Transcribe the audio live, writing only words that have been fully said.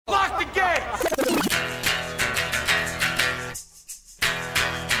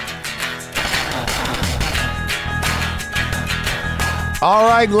All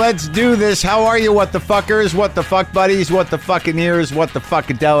right, let's do this. How are you, what the fuckers, what the fuck buddies, what the fucking ears, what the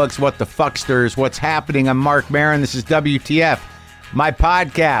fuckadelics, what the fucksters, what's happening? I'm Marc Maron. This is WTF, my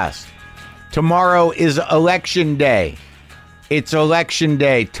podcast. Tomorrow is election day. It's election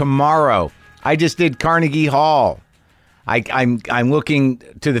day tomorrow. I just did Carnegie Hall. I'm looking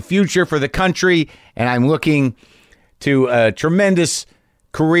to the future for the country, and I'm looking to a tremendous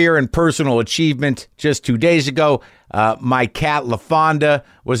career and personal achievement. Just 2 days ago, my cat LaFonda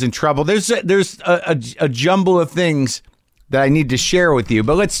was in trouble. There's a jumble of things that I need to share with you,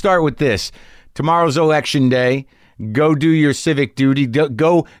 but let's start with this. Tomorrow's election day. Go do your civic duty.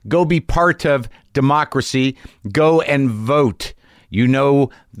 Go be part of democracy. Go and vote. You know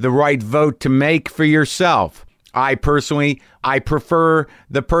the right vote to make for yourself. I prefer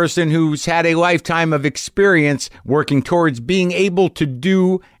the person who's had a lifetime of experience working towards being able to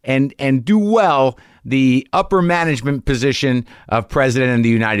do and do well the upper management position of President of the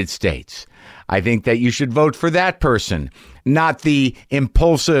United States. I think that you should vote for that person, not the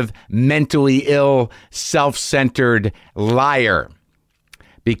impulsive, mentally ill, self-centered liar.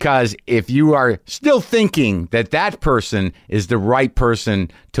 Because if you are still thinking that that person is the right person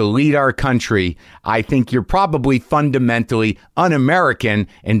to lead our country, I think you're probably fundamentally un-American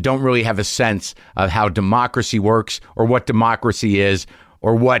and don't really have a sense of how democracy works or what democracy is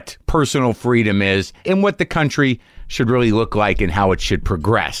or what personal freedom is and what the country should really look like and how it should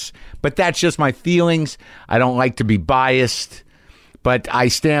progress. But that's just my feelings. I don't like to be biased, but I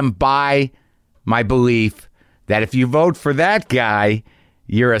stand by my belief that if you vote for that guy,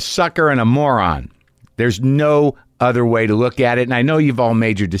 you're a sucker and a moron. There's no other way to look at it. And I know you've all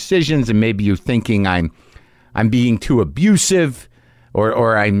made your decisions, and maybe you're thinking I'm being too abusive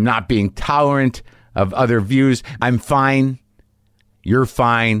or I'm not being tolerant of other views. I'm fine. You're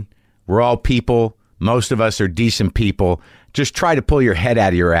fine. We're all people. Most of us are decent people. Just try to pull your head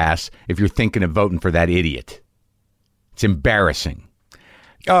out of your ass if you're thinking of voting for that idiot. It's embarrassing.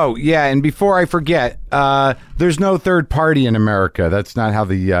 Oh, yeah, and before I forget, there's no third party in America. That's not how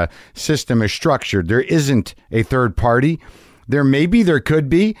the system is structured. There isn't a third party. There could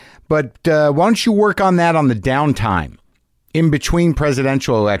be, but why don't you work on that on the downtime in between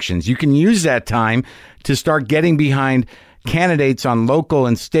presidential elections? You can use that time to start getting behind candidates on local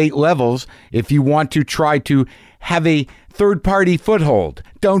and state levels if you want to try to have a third party foothold.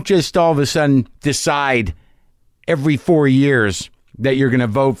 Don't just all of a sudden decide every 4 years that you're going to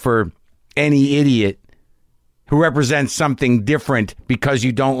vote for any idiot who represents something different because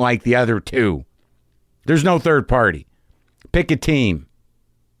you don't like the other two. There's no third party. Pick a team.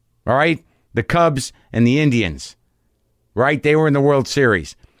 All right? The Cubs and the Indians. Right? They were in the World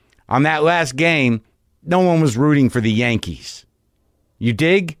Series. On that last game, no one was rooting for the Yankees. You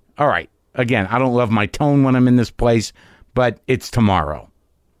dig? All right. Again, I don't love my tone when I'm in this place, but it's tomorrow.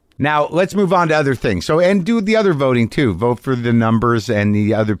 Now, let's move on to other things. And do the other voting, too. Vote for the numbers and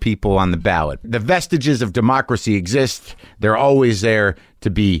the other people on the ballot. The vestiges of democracy exist. They're always there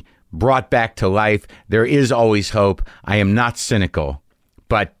to be brought back to life. There is always hope. I am not cynical,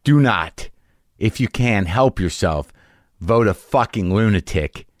 but do not, if you can help yourself, vote a fucking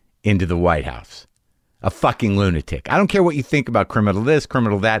lunatic into the White House. A fucking lunatic. I don't care what you think about criminal this,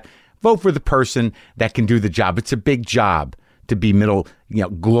 criminal that. Vote for the person that can do the job. It's a big job to be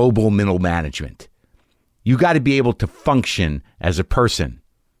global middle management. You got to be able to function as a person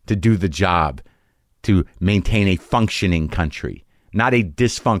to do the job, to maintain a functioning country, not a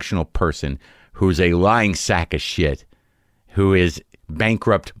dysfunctional person who's a lying sack of shit, who is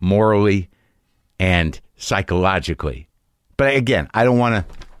bankrupt morally and psychologically. But again, I don't want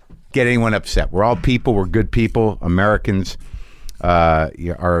to get anyone upset. We're all people. We're good people. Americans are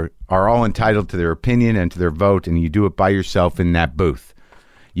all entitled to their opinion and to their vote, and you do it by yourself in that booth.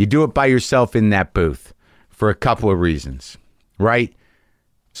 You do it by yourself in that booth for a couple of reasons, right?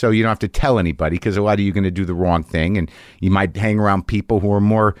 So you don't have to tell anybody because a lot of you are going to do the wrong thing, and you might hang around people who are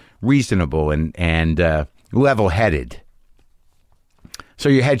more reasonable and level-headed. So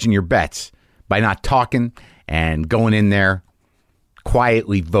you're hedging your bets by not talking and going in there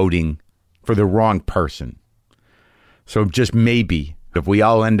quietly voting for the wrong person. So just maybe if we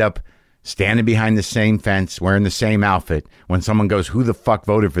all end up standing behind the same fence, wearing the same outfit, when someone goes, who the fuck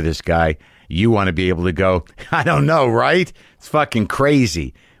voted for this guy? You want to be able to go, I don't know, right? It's fucking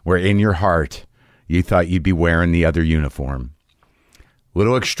crazy. Where in your heart, you thought you'd be wearing the other uniform.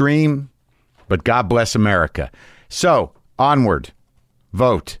 Little extreme, but God bless America. So, onward.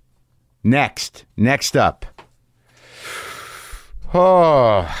 Vote. Next up.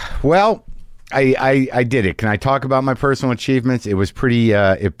 Oh, well, I did it. Can I talk about my personal achievements? It was pretty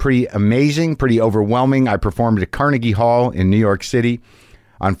amazing, pretty overwhelming. I performed at Carnegie Hall in New York City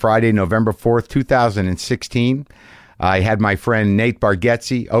on Friday, November 4th, 2016. I had my friend Nate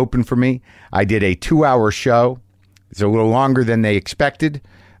Bargatze open for me. I did a 2-hour show. It's a little longer than they expected.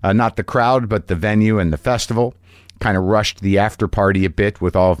 Not the crowd, but the venue and the festival. Kind of rushed the after party a bit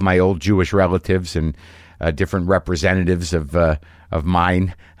with all of my old Jewish relatives and different representatives of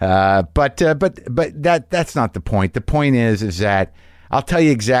mine. But that's not the point. The point is that I'll tell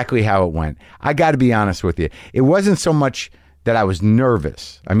you exactly how it went. I got to be honest with you. It wasn't so much that I was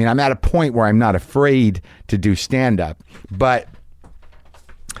nervous. I mean, I'm at a point where I'm not afraid to do stand-up, but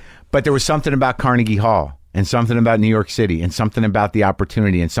there was something about Carnegie Hall and something about New York City and something about the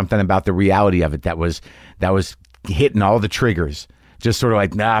opportunity and something about the reality of it that was hitting all the triggers. Just sort of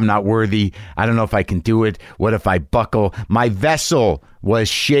like, nah, I'm not worthy. I don't know if I can do it. What if I buckle? My vessel was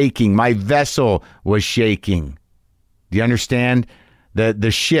shaking. My vessel was shaking. Do you understand? The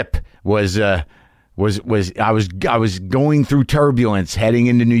ship was I was going through turbulence heading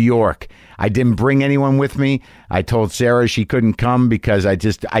into New York. I didn't bring anyone with me. I told Sarah she couldn't come because I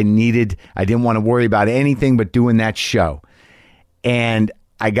didn't want to worry about anything but doing that show. And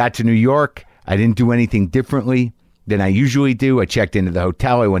I got to New York. I didn't do anything differently than I usually do. I checked into the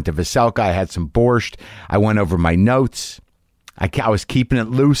hotel. I went to Veselka. I had some borscht. I went over my notes. I was keeping it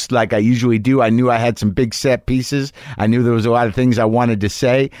loose like I usually do. I knew I had some big set pieces. I knew there was a lot of things I wanted to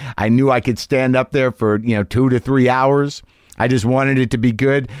say. I knew I could stand up there for 2 to 3 hours. I just wanted it to be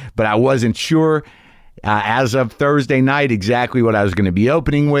good, but I wasn't sure as of Thursday night exactly what I was going to be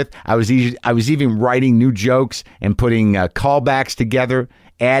opening with. I was even writing new jokes and putting callbacks together,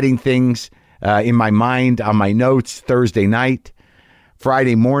 adding things in my mind on my notes Thursday night.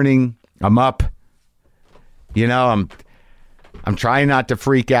 Friday morning, I'm up. I'm trying not to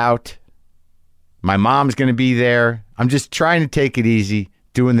freak out. My mom's going to be there. I'm just trying to take it easy,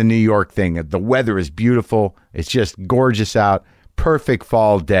 doing the New York thing. The weather is beautiful. It's just gorgeous out. Perfect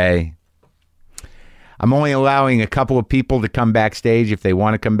fall day. I'm only allowing a couple of people to come backstage if they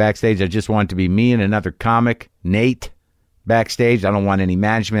want to come backstage. I just want it to be me and another comic, Nate, backstage. I don't want any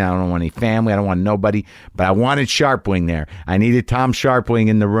management. I don't want any family. I don't want nobody. But I wanted Sharpling there. I needed Tom Sharpling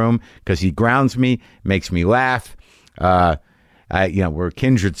in the room because he grounds me, makes me laugh. We're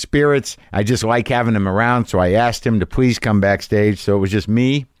kindred spirits. I just like having him around, so I asked him to please come backstage. So it was just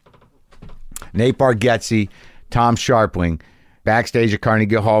me, Nate Bargatze, Tom Sharpling, backstage at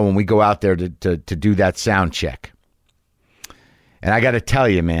Carnegie Hall when we go out there to do that sound check. And I got to tell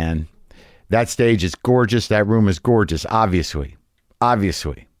you, man, that stage is gorgeous. That room is gorgeous, obviously.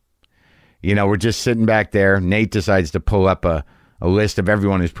 We're just sitting back there. Nate decides to pull up a list of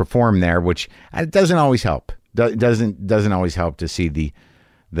everyone who's performed there, which it doesn't always help. Doesn't always help to see the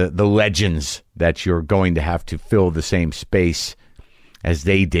legends that you're going to have to fill the same space as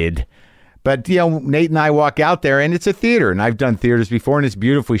they did. But, Nate and I walk out there, and it's a theater, and I've done theaters before, and it's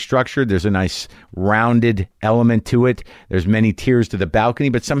beautifully structured. There's a nice rounded element to it. There's many tiers to the balcony,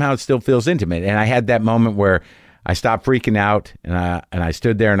 but somehow it still feels intimate. And I had that moment where I stopped freaking out, and I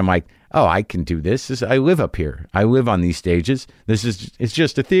stood there, and I'm like, oh, I can do this. I live up here. I live on these stages. It's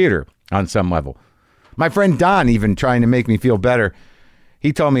just a theater on some level. My friend Don, even trying to make me feel better,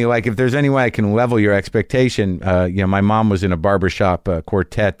 he told me, like, if there's any way I can level your expectation, my mom was in a barbershop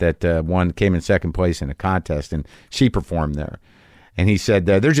quartet that came in second place in a contest, and she performed there. And he said,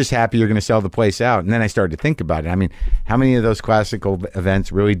 they're just happy you're going to sell the place out. And then I started to think about it. I mean, how many of those classical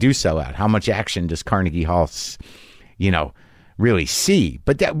events really do sell out? How much action does Carnegie Hall, really see?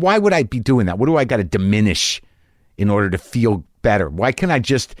 But why would I be doing that? What do I got to diminish in order to feel better? Why couldn't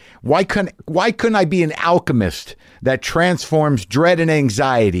I be an alchemist that transforms dread and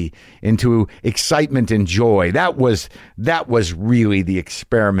anxiety into excitement and joy? That was really the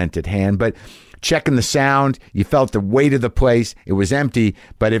experiment at hand. But checking the sound, you felt the weight of the place. It was empty,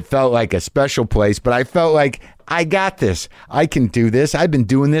 but it felt like a special place. But I felt like, I got this. I can do this. I've been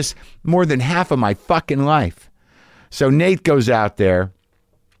doing this more than half of my fucking life. So Nate goes out there,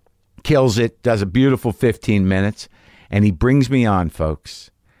 kills it, does a beautiful 15 minutes. And he brings me on,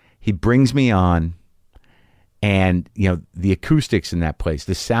 folks. He brings me on. And, the acoustics in that place,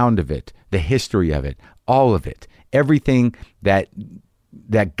 the sound of it, the history of it, all of it, everything that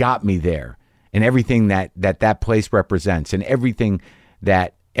got me there, and everything that place represents, and everything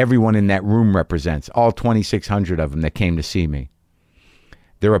that everyone in that room represents, all 2,600 of them that came to see me.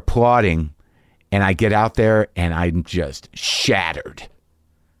 They're applauding, and I get out there, and I'm just shattered.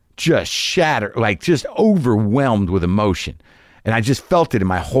 Like just overwhelmed with emotion. And I just felt it in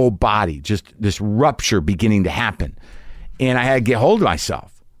my whole body, just this rupture beginning to happen. And I had to get hold of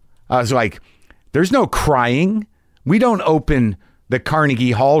myself. I was like, There's no crying. We don't open the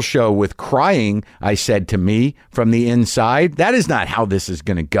Carnegie Hall show with crying, I said to me from the inside. That is not how this is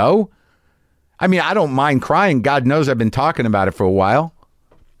going to go. I mean, I don't mind crying. God knows I've been talking about it for a while,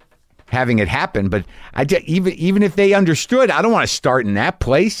 having it happen. But even if they understood, I don't want to start in that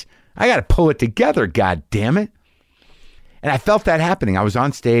place. I got to pull it together, God damn it. And I felt that happening. I was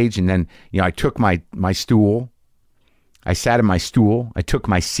on stage, and then, I took my stool. I sat in my stool. I took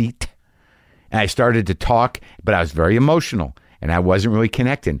my seat, and I started to talk, but I was very emotional. And I wasn't really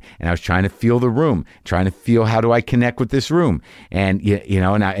connecting. And I was trying to feel the room, trying to feel, how do I connect with this room? And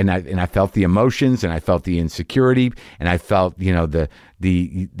and I felt the emotions, and I felt the insecurity, and I felt the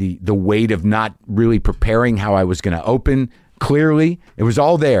weight of not really preparing how I was going to open clearly. It was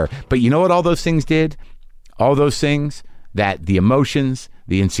all there. But you know what all those things did? All those things, that the emotions,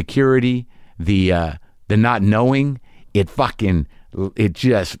 the insecurity, the not knowing, it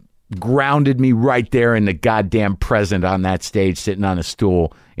just grounded me right there in the goddamn present on that stage, sitting on a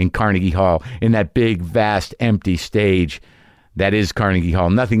stool in Carnegie Hall, in that big, vast, empty stage that is Carnegie Hall.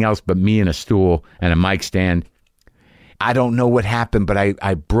 Nothing else but me and a stool and a mic stand. I don't know what happened, but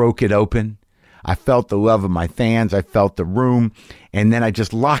I broke it open. I felt the love of my fans. I felt the room. And then I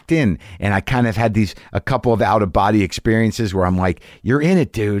just locked in, and I kind of had a couple of out-of-body experiences where I'm like, you're in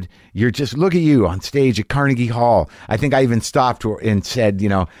it, dude. You're just, look at you on stage at Carnegie Hall. I think I even stopped and said,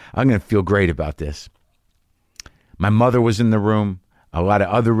 I'm going to feel great about this. My mother was in the room, a lot of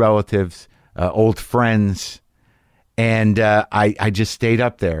other relatives, old friends. And I just stayed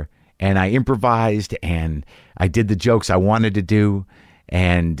up there, and I improvised, and I did the jokes I wanted to do.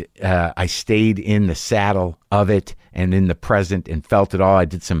 And I stayed in the saddle of it and in the present and felt it all. I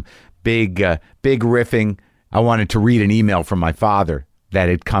did some big riffing. I wanted to read an email from my father that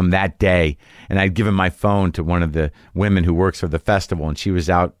had come that day. And I'd given my phone to one of the women who works for the festival. And she was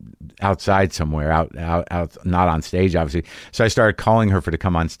outside somewhere, out, not on stage, obviously. So I started calling her to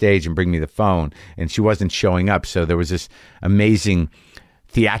come on stage and bring me the phone. And she wasn't showing up. So there was this amazing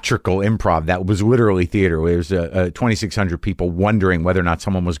theatrical improv that was literally theater. There was 2,600 people wondering whether or not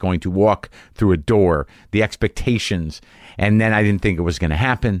someone was going to walk through a door, the expectations. And then I didn't think it was going to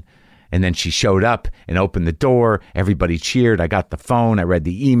happen. And then she showed up and opened the door. Everybody cheered. I got the phone. I read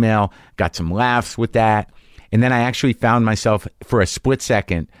the email, got some laughs with that. And then I actually found myself for a split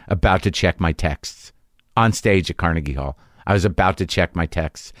second about to check my texts on stage at Carnegie Hall. I was about to check my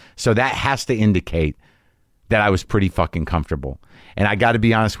texts. So that has to indicate that I was pretty fucking comfortable. And I got to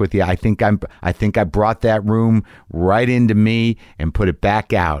be honest with you, I think I brought that room right into me and put it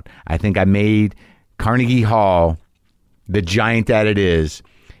back out. I think I made Carnegie Hall, the giant that it is,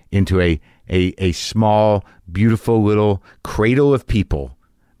 into a small, beautiful little cradle of people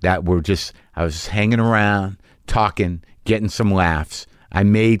that were I was hanging around, talking, getting some laughs. I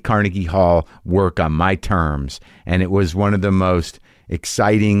made Carnegie Hall work on my terms, and it was one of the most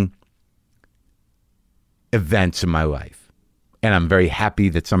exciting events in my life. And I'm very happy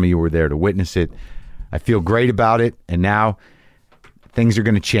that some of you were there to witness it. I feel great about it. And now things are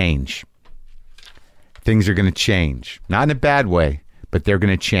going to change. Things are going to change. Not in a bad way, but they're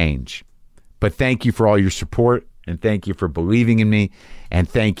going to change. But thank you for all your support. And thank you for believing in me. And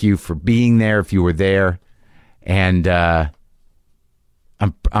thank you for being there if you were there. And I'm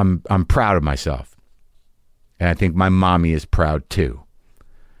proud of myself. And I think my mommy is proud too.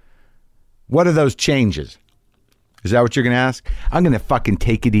 What are those changes? Is that what you're going to ask? I'm going to fucking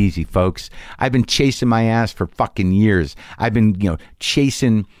take it easy, folks. I've been chasing my ass for fucking years. I've been,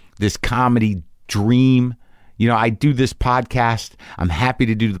 chasing this comedy dream. I do this podcast. I'm happy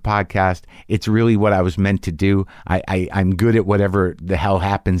to do the podcast. It's really what I was meant to do. I'm good at whatever the hell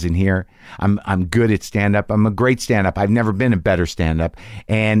happens in here. I'm good at stand-up. I'm a great stand-up. I've never been a better stand-up.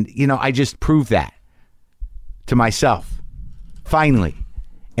 And, I just proved that to myself, finally.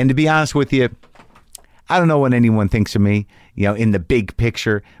 And to be honest with you, I don't know what anyone thinks of me, in the big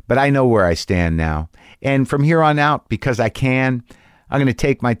picture, but I know where I stand now. And from here on out, because I can, I'm going to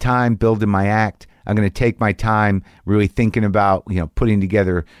take my time building my act. I'm going to take my time really thinking about, putting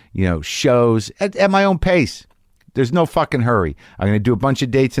together, shows at my own pace. There's no fucking hurry. I'm going to do a bunch of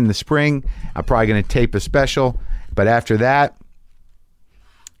dates in the spring. I'm probably going to tape a special. But after that,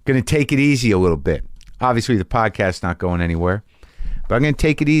 going to take it easy a little bit. Obviously, the podcast's not going anywhere. But I'm going to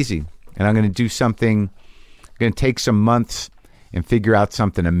take it easy. And I'm going to do something. I'm going to take some months and figure out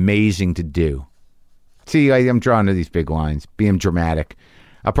something amazing to do. See, I'm drawn to these big lines, being dramatic.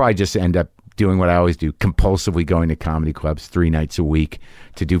 I'll probably just end up doing what I always do, compulsively going to comedy clubs 3 nights a week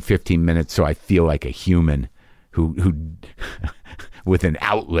to do 15 minutes so I feel like a human who with an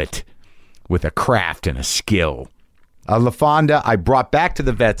outlet, with a craft and a skill. LaFonda, I brought back to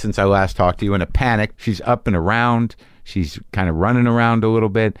the vet since I last talked to you in a panic. She's up and around. She's kind of running around a little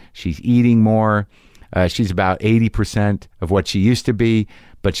bit. She's eating more. She's about 80% of what she used to be,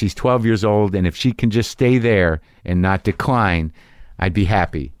 but she's 12 years old, and if she can just stay there and not decline, I'd be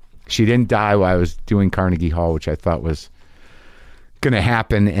happy. She didn't die while I was doing Carnegie Hall, which I thought was going to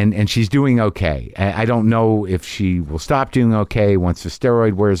happen, and she's doing okay. I don't know if she will stop doing okay once the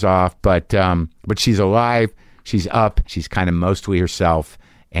steroid wears off, but she's alive. She's up. She's kind of mostly herself,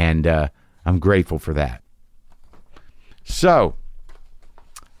 and I'm grateful for that. So,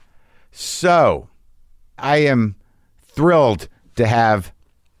 I am thrilled to have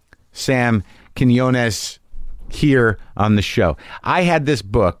Sam Quinones here on the show. I had this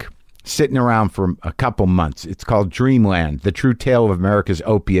book sitting around for a couple months. It's called Dreamland, The True Tale of America's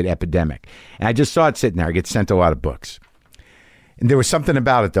Opiate Epidemic. And I just saw it sitting there. I get sent a lot of books. And there was something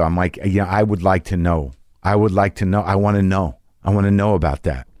about it, though. I'm like, I would like to know. I want to know. I want to know about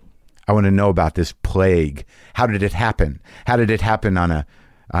that. I want to know about this plague. How did it happen? How did it happen on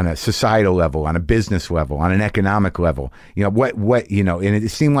a societal level, on a business level, on an economic level? And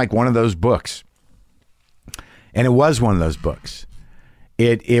it seemed like one of those books. And it was one of those books.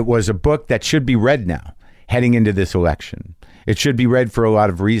 It was a book that should be read now, heading into this election. It should be read for a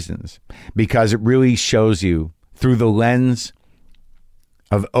lot of reasons, because it really shows you through the lens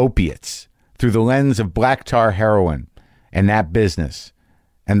of opiates, through the lens of black tar heroin and that business,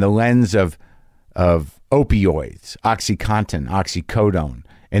 and the lens of opioids, OxyContin, oxycodone,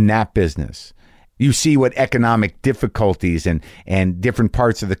 and that business. You see what economic difficulties and different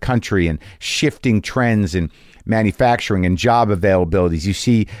parts of the country and shifting trends in manufacturing and job availabilities. You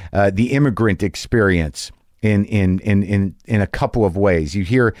see the immigrant experience in a couple of ways. You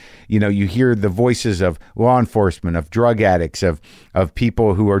hear the voices of law enforcement, of drug addicts, of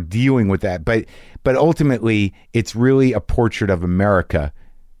people who are dealing with that. But ultimately, it's really a portrait of America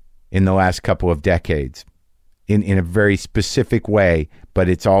in the last couple of decades in a very specific way, but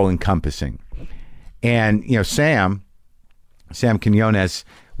it's all encompassing. And, Sam Quinones,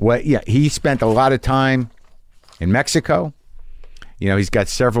 he spent a lot of time in Mexico. He's got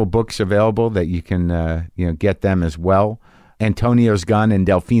several books available that you can, get them as well. Antonio's Gun and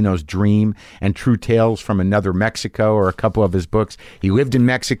Delfino's Dream and True Tales from Another Mexico are a couple of his books. He lived in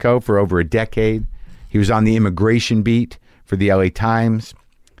Mexico for over a decade. He was on the immigration beat for the LA Times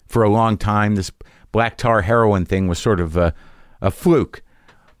for a long time. This black tar heroin thing was sort of a fluke.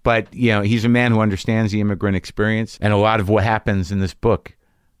 But, he's a man who understands the immigrant experience. And a lot of what happens in this book,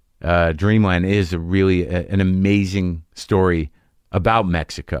 Dreamland, is an amazing story about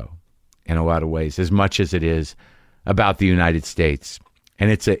Mexico in a lot of ways, as much as it is about the United States.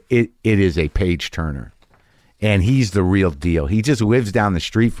 And it is a page turner. And he's the real deal. He just lives down the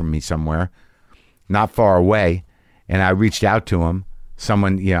street from me somewhere, not far away. And I reached out to him.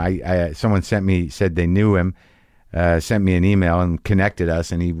 Someone said they knew him. Sent me an email and connected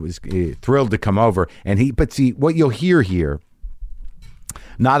us, and he was thrilled to come over. But see, what you'll hear here,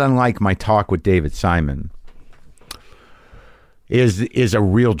 not unlike my talk with David Simon, is a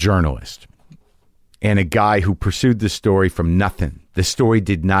real journalist and a guy who pursued the story from nothing. The story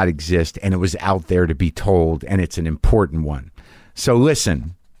did not exist, and it was out there to be told, and it's an important one. So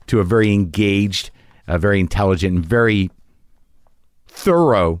listen to a very engaged, a very intelligent, and very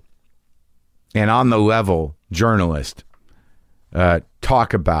thorough and on the level journalist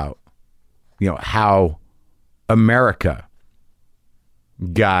talk about how America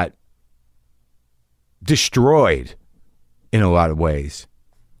got destroyed in a lot of ways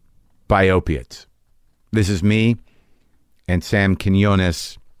by opiates. This is me and Sam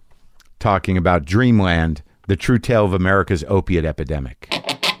Quinones talking about Dreamland, The True Tale of America's Opiate Epidemic.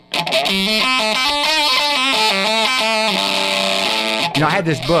 I had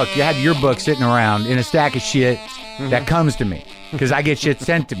this book. You had your book sitting around in a stack of shit that comes to me because I get shit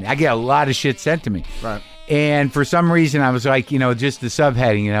sent to me. I get a lot of shit sent to me. Right. And for some reason, I was like, just the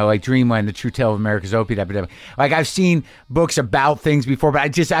subheading, like Dreamland, The True Tale of America's Opiate Epidemic. Like, I've seen books about things before, but I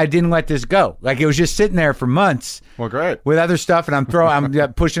didn't let this go. Like, it was just sitting there for months. Well, great. With other stuff, and I'm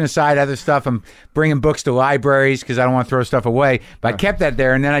pushing aside other stuff. I'm bringing books to libraries because I don't want to throw stuff away. But I kept that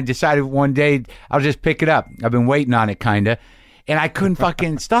there, and then I decided one day I'll just pick it up. I've been waiting on it, kind of. And I couldn't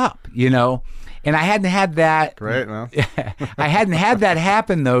fucking stop, And I hadn't had that. Great, man. I hadn't had that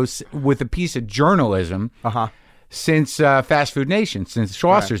happen, though, with a piece of journalism since Fast Food Nation, since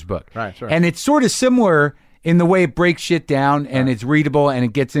Schlosser's book. Right, sure. And it's sort of similar in the way it breaks shit down and it's readable and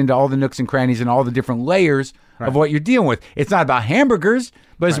it gets into all the nooks and crannies and all the different layers of what you're dealing with. It's not about hamburgers,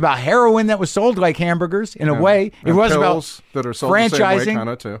 but it's about heroin that was sold like hamburgers in a way. It was about that are sold franchising. The same way,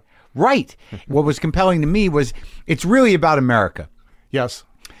 kinda, too. Right. What was compelling to me was it's really about America. Yes.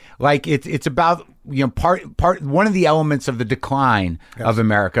 Like it's about, part one of the elements of the decline of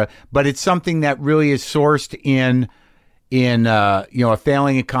America, but it's something that really is sourced in a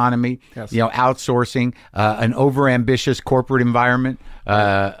failing economy, outsourcing, an overambitious corporate environment,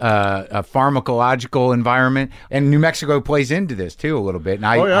 a pharmacological environment, and New Mexico plays into this too a little bit. And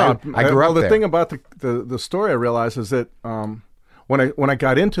I grew up there. The thing about the story I realized is that when I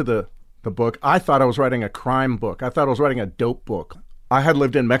got into the book, I thought I was writing a crime book. I thought I was writing a dope book. I had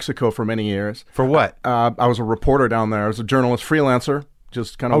lived in Mexico for many years. For what? I was a reporter down there. I was a journalist, freelancer,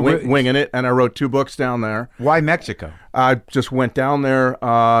 just kind of winging it, and I wrote 2 books down there. Why Mexico? I just went down there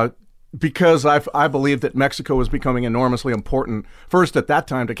because I believed that Mexico was becoming enormously important, first at that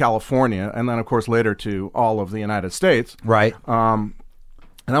time to California, and then, of course, later to all of the United States. Right. And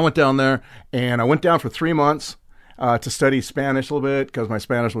I went down there, and I went down for 3 months. To study Spanish a little bit because my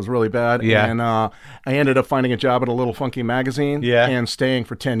Spanish was really bad. Yeah. And I ended up finding a job at a little funky magazine and staying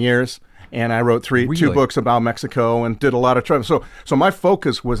for 10 years. And I wrote 2 books about Mexico and did a lot of travel. So my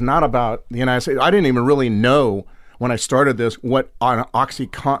focus was not about the United States. I didn't even really know when I started this what an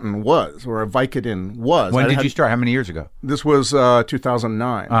OxyContin was or a Vicodin was. When did you start? How many years ago? This was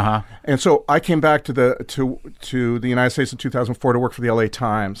 2009. Uh-huh. And so I came back to the United States in 2004 to work for the LA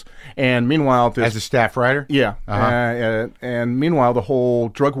Times. And meanwhile, as a staff writer? Yeah. Uh-huh. And meanwhile, the whole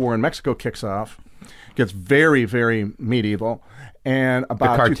drug war in Mexico kicks off, gets very, very medieval. And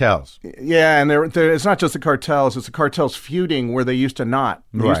about the cartels. And it's not just the cartels, it's the cartels feuding where they used to not.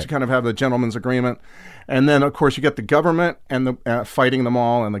 They used to kind of have the gentleman's agreement. And then, of course, you get the government and the fighting them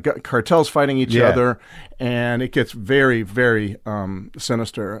all, and the cartels fighting each other, and it gets very, very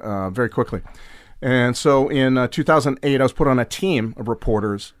sinister very quickly. And so in 2008, I was put on a team of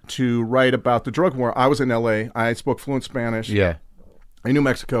reporters to write about the drug war. I was in L.A. I spoke fluent Spanish. Yeah. I knew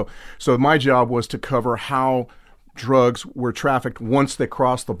Mexico. So my job was to cover how drugs were trafficked once they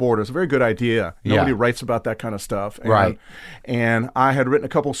crossed the border. It's a very good idea. Nobody writes about that kind of stuff. Right. And I had written a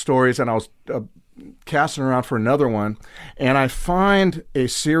couple stories, and I was casting around for another one, and I find a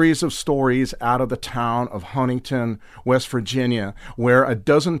series of stories out of the town of Huntington, West Virginia, where a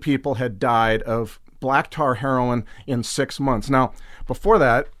dozen people had died of black tar heroin in 6 months. Now, before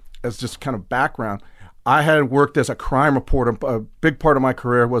that, as just kind of background, I had worked as a crime reporter. A big part of my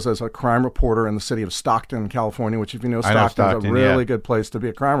career was as a crime reporter in the city of Stockton, California, which, if you know, Stockton is a really good place to be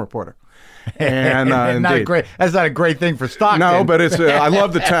a crime reporter. And that's not a great thing for Stockton. No, but it's I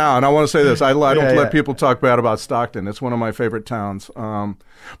love the town. I want to say this. I don't let people talk bad about Stockton. It's one of my favorite towns.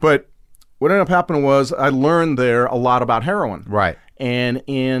 But what ended up happening was I learned there a lot about heroin. Right. And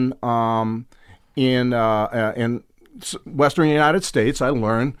in Western United States, I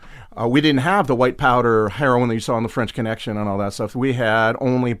learned we didn't have the white powder heroin that you saw in the French Connection and all that stuff. We had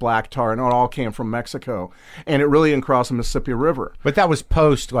only black tar, and it all came from Mexico. And it really didn't cross the Mississippi River. But that was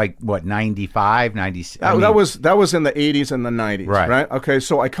post, 95, 96? That was in the 80s and the 90s, right? Okay,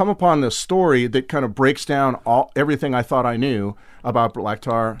 so I come upon this story that kind of breaks down everything I thought I knew about black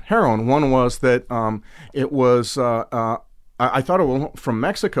tar heroin. One was that it was... I thought it was from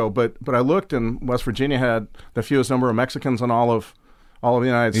Mexico, but I looked, and West Virginia had the fewest number of Mexicans in all of the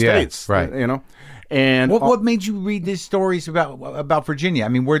United States. Right. And what made you read these stories about Virginia? I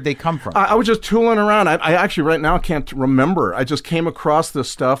mean, where'd they come from? I was just tooling around. I actually right now can't remember. I just came across this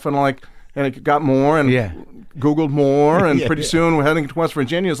stuff and it got more and Googled more, and pretty soon we're heading to West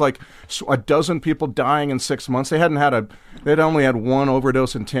Virginia. It's like a dozen people dying in 6 months. They'd only had one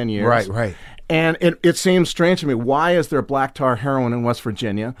overdose in 10 years. Right. And it seems strange to me. Why is there black tar heroin in West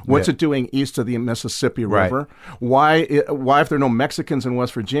Virginia? What's it doing east of the Mississippi River? Why if there are no Mexicans in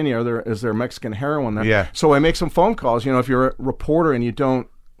West Virginia, is there Mexican heroin there? Yeah. So I make some phone calls. If you're a reporter and you don't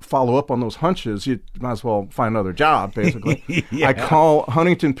follow up on those hunches, you might as well find another job, basically. I call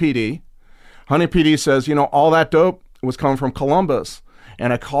Huntington PD. Huntington PD says, all that dope was coming from Columbus.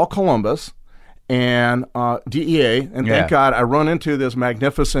 And I call Columbus and DEA, and thank God I run into this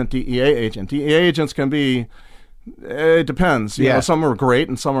magnificent DEA agent. DEA agents can be, it depends. Some are great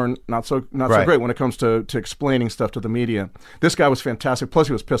and some are not so great when it comes to explaining stuff to the media. This guy was fantastic. Plus,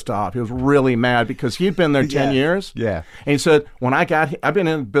 he was pissed off. He was really mad because he'd been there 10 years. Yeah. And he said, when I got here, I've been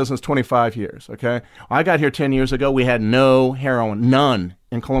in business 25 years, okay? When I got here 10 years ago, we had no heroin, none,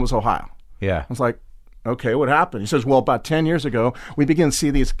 in Columbus, Ohio. Yeah. I was like, okay, what happened? He says, well, about 10 years ago, we began to see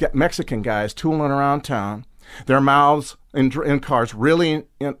these Mexican guys tooling around town, their mouths in cars, really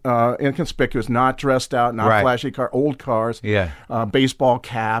inconspicuous, not dressed out, not flashy car, old cars, baseball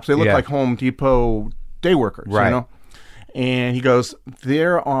caps. They look like Home Depot day workers, And he goes,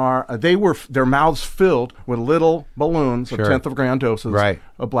 their mouths filled with little balloons, a tenth of a gram doses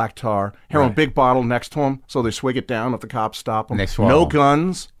of black tar. Heroin, big bottle next to them, so they swig it down if the cops stop them. No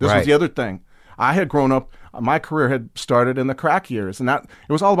guns. This was the other thing. I had grown up, my career had started in the crack years, and it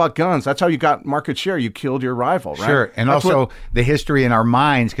was all about guns. That's how you got market share. You killed your rival, right? Sure, and that's also the history in our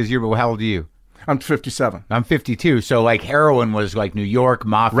minds, because how old are you? I'm 57. I'm 52. So like heroin was like New York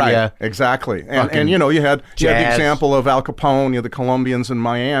mafia. Right, exactly. And you had the example of Al Capone, the Colombians in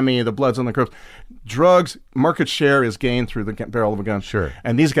Miami, the Bloods and the Crips. Drugs, market share is gained through the barrel of a gun. Sure.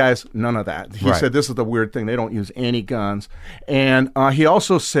 And these guys, none of that. He said this is the weird thing. They don't use any guns. And he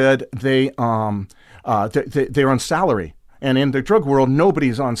also said they're on salary. And in the drug world,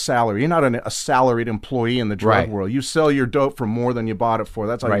 nobody's on salary. You're not a salaried employee in the drug world. You sell your dope for more than you bought it for.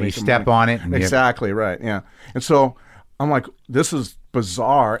 That's how you make you step on it. Exactly, right, yeah. And so I'm like, this is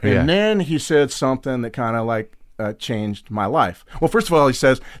bizarre. And then he said something that kind of like changed my life. Well, first of all, he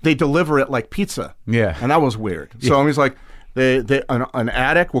says they deliver it like pizza. Yeah. And that was weird. So he's like, an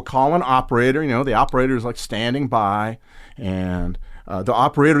addict will call an operator. The operator is like standing by, and the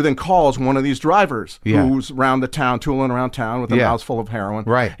operator then calls one of these drivers who's around the town, tooling around town with a mouth full of heroin.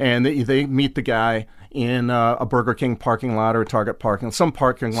 Right. And they meet the guy in a Burger King parking lot or a Target some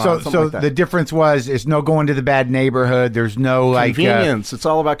parking lot. So like that. The difference is no going to the bad neighborhood. There's no convenience. It's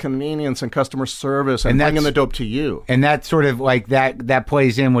all about convenience and customer service and bringing the dope to you. And that sort of like that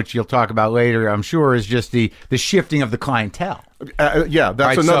plays in, which you'll talk about later, I'm sure, is just the shifting of the clientele.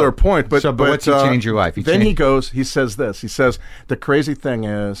 That's another point. But what's he change your life? He says this. He says, the crazy thing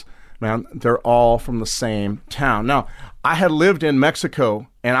is, man, they're all from the same town. Now, I had lived in Mexico,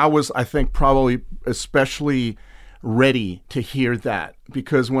 and I was, I think, probably especially ready to hear that.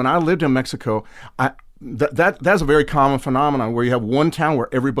 Because when I lived in Mexico, that's a very common phenomenon where you have one town where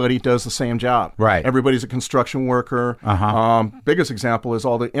everybody does the same job. Right. Everybody's a construction worker. Biggest example is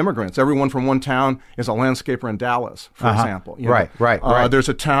all the immigrants. Everyone from one town is a landscaper in Dallas, for example. Right. There's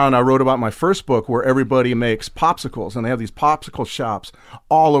a town I wrote about in my first book where everybody makes popsicles, and they have these popsicle shops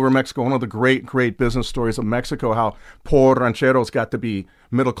all over Mexico. One of the great, great business stories of Mexico, how poor rancheros got to be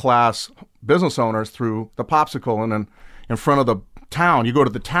middle-class business owners through the popsicle. And then in front of the town, you go to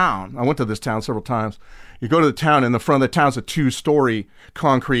the town. I went to this town several times. You go to the town, and in the front of the town's a 2-story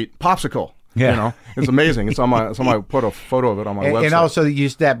concrete popsicle. Yeah. It's amazing. It's on my put a photo of it on my website. And also,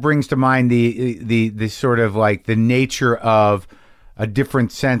 that brings to mind the sort of like the nature of a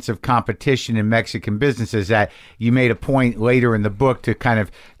different sense of competition in Mexican businesses. That you made a point later in the book to kind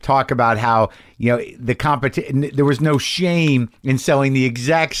of talk about how the competition. There was no shame in selling the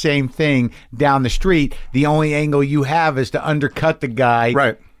exact same thing down the street. The only angle you have is to undercut the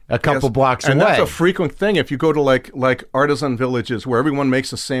guy a couple blocks away. And that's a frequent thing if you go to like artisan villages where everyone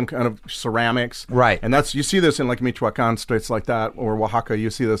makes the same kind of ceramics. Right. And you see this in like Michoacan states like that, or Oaxaca. You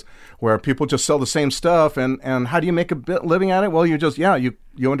see this where people just sell the same stuff, and how do you make a living at it? Well, you just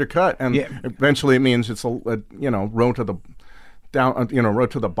you undercut, and eventually it means it's a road to the down,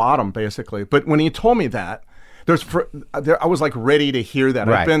 road to the bottom basically. But when he told me that, I was like ready to hear that.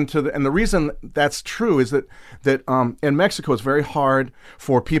 Right. I've been to and the reason that's true is that in Mexico it's very hard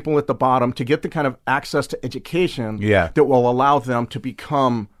for people at the bottom to get the kind of access to education that will allow them to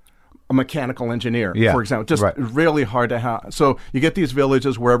become a mechanical engineer, for example. Just really hard to have. So you get these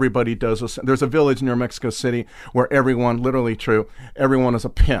villages where everybody does this. There's a village near Mexico City where everyone is a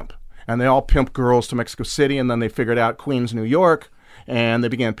pimp. And they all pimp girls to Mexico City, and then they figured out Queens, New York. And they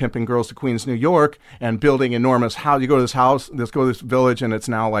began pimping girls to Queens, New York, and building enormous house. You go to this village, and it's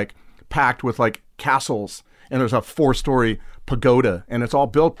now like packed with like castles. And there's a 4-story pagoda, and it's all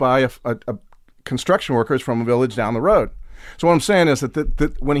built by a construction workers from a village down the road. So what I'm saying is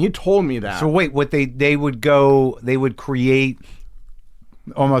that when he told me that. So wait, what they would create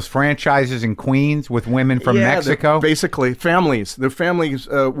almost franchises in Queens with women from Mexico? Basically, families. Their families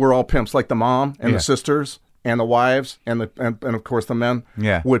were all pimps, like the mom and the sisters. And the wives and of course the men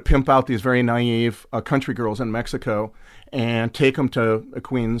would pimp out these very naive country girls in Mexico and take them to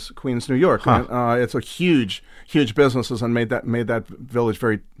Queens, New York. And, it's a huge businesses, and made that village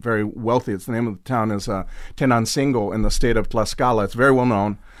very, very wealthy. It's the name of the town is Tenancingo in the state of Tlaxcala. It's very well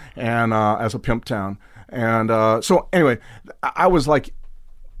known and as a pimp town. And so anyway, I was like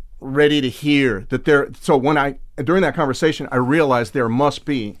ready to hear that there. So during that conversation, I realized there must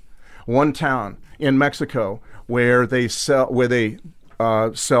be one town in Mexico where they sell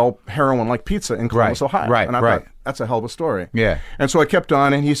heroin like pizza in Columbus, Ohio. And I thought, that's a hell of a story. Yeah. And so I kept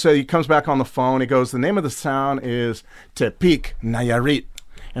on, and he comes back on the phone. He goes, the name of this town is Tepic, Nayarit.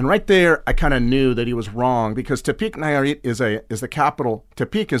 And right there, I kind of knew that he was wrong, because Tepic Nayarit is the capital.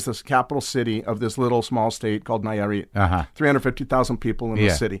 Tepic is the capital city of this little small state called Nayarit. 350,000 people in the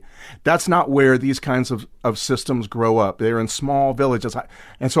city. That's not where these kinds of systems grow up. They're in small villages.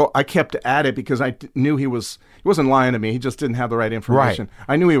 And so I kept at it because I knew he wasn't lying to me. He just didn't have the right information.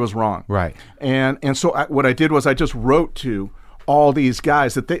 Right. I knew he was wrong. Right. And so what I did was I just wrote to all these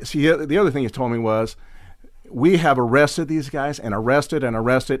guys. The other thing he told me was, we have arrested these guys and arrested,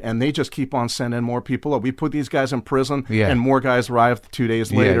 and they just keep on sending more people. We put these guys in prison, and more guys arrive 2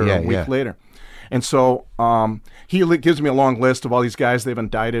 days later, or a week later. And so he gives me a long list of all these guys they've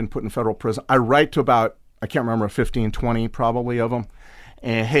indicted and put in federal prison. I write to about, I can't remember, 15, 20 probably of them.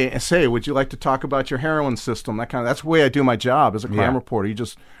 And hey, would you like to talk about your heroin system? That's the way I do my job as a crime reporter. You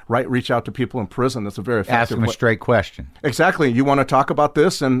just reach out to people in prison. That's a very effective Ask them a straight question. Exactly. You want to talk about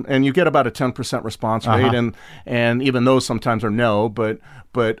this, and you get about a 10% response rate, and even those sometimes are no, but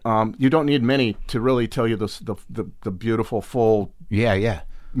you don't need many to really tell you the beautiful full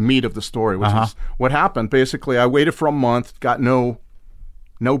meat of the story, which is what happened. Basically, I waited for a month, got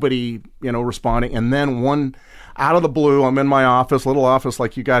nobody responding, and then out of the blue, I'm in my office, little office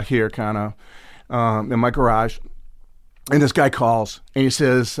like you got here, kind of in my garage, and this guy calls, and he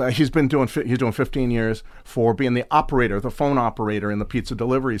says he's doing 15 years for being the phone operator in the pizza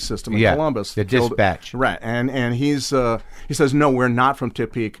delivery system in Columbus, the dispatch, right? And he says, no, we're not from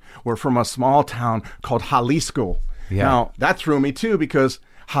Tepic, we're from a small town called Jalisco. Now that threw me too, because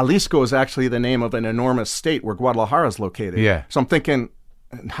Jalisco is actually the name of an enormous state where Guadalajara is located. So I'm thinking,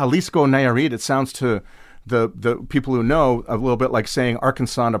 Jalisco, Nayarit, it sounds to the people who know a little bit like saying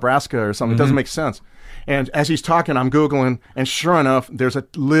Arkansas, Nebraska or something. It doesn't make sense. And as he's talking, I'm Googling, and sure enough, there's a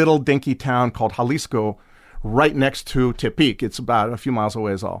little dinky town called Jalisco right next to Tepic. It's about a few miles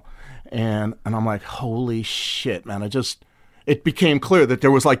away is all. And I'm like, holy shit, man. It became clear that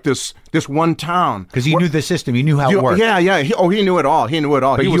there was like this one town. Because you knew the system. You knew how it worked. Yeah. He knew it all.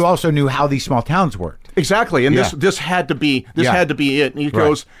 But you also knew how these small towns worked. Exactly. And this had to be it. And he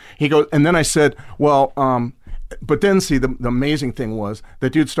goes, and then I said, well, but then see, the amazing thing was the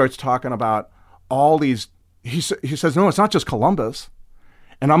dude starts talking about all these, he says, no, it's not just Columbus.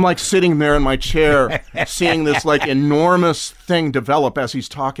 And I'm like sitting there in my chair, seeing this like enormous thing develop as he's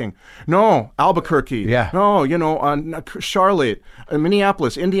talking. No, Albuquerque. No, Charlotte,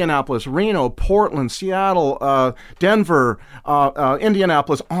 Minneapolis, Indianapolis, Reno, Portland, Seattle, Denver,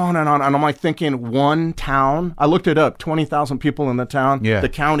 Indianapolis, on and on. And I'm like thinking, one town. I looked it up, 20,000 people in the town. The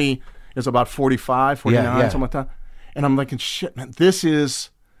county is about 45, 49, something like that. And I'm thinking, shit, man, this is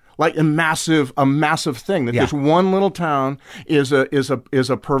like a massive thing, that this one little town is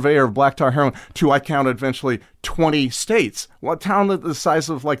a purveyor of black tar heroin to, I counted eventually, 20 states. Well, a town the size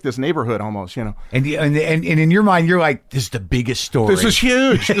of like this neighborhood almost, And in your mind, you're like, this is the biggest story. This is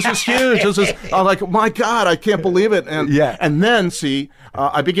huge. I'm like, my God, I can't believe it. And then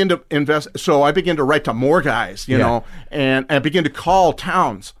I begin to invest. So I begin to write to more guys, and I begin to call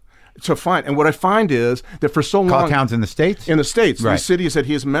towns to find. And what I find is that for so long... Call towns in the States? In the States, right. These cities that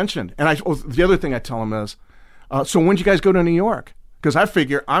he has mentioned. And the other thing I tell him is, so when did you guys go to New York? Because I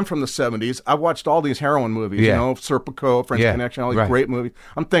figure, I'm from the 70s. I've watched all these heroin movies, Serpico, French Connection, all these great movies.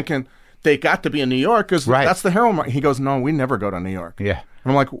 I'm thinking, they got to be in New York because that's the heroin market. He goes, no, we never go to New York. And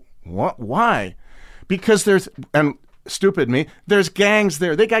I'm like, what? Why? Because stupid me. There's gangs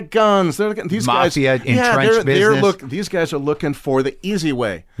there. They got guns. These Mafia, guys, entrenched business. These guys are looking for the easy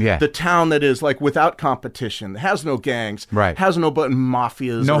way. The town that is like without competition, has no gangs, has no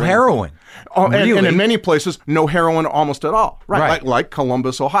mafias, no heroin. And in many places, no heroin almost at all. Like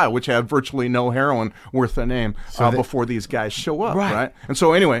Columbus, Ohio, which had virtually no heroin worth the name before these guys show up. Right. And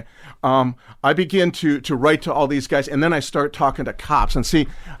so anyway, I begin to write to all these guys, and then I start talking to cops and see.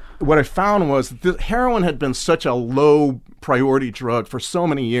 What I found was that heroin had been such a low priority drug for so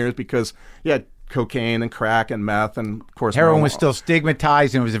many years because you had cocaine and crack and meth, and of course heroin was still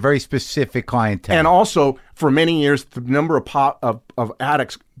stigmatized, and it was a very specific clientele. And also, for many years, the number of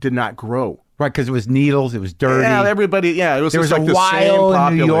addicts did not grow. Right, because it was needles, it was dirty. Yeah, everybody, it was there was like a while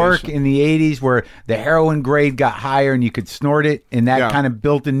in New York in the 80s where the heroin grade got higher and you could snort it, and that kind of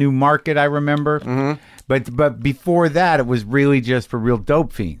built a new market, I remember. Mm-hmm. But before that, it was really just for real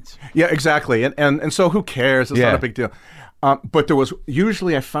dope fiends. Yeah, exactly. And so who cares? It's not a big deal. But there was,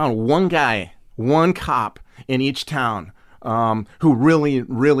 usually I found one cop in each town who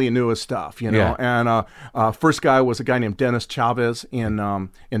really knew his stuff, you know. Yeah. And first guy was a guy named Dennis Chavez in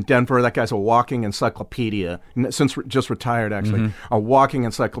Denver. That guy's a walking encyclopedia, since just retired actually, a walking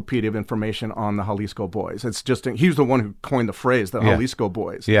encyclopedia of information on the Jalisco Boys. It's just he's the one who coined the phrase, the Jalisco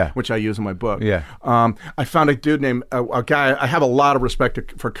Boys, which I use in my book. Yeah. I found a dude named a guy. I have a lot of respect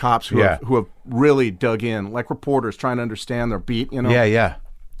for cops who have really dug in, like reporters trying to understand their beat, you know. Yeah.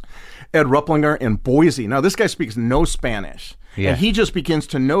 Ed Rupplinger in Boise. Now, this guy speaks no Spanish. Yeah. And he just begins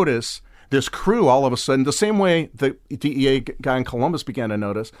to notice this crew all of a sudden, the same way the DEA guy in Columbus began to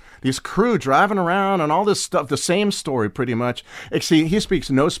notice, these crew driving around and all this stuff, the same story pretty much. See, he speaks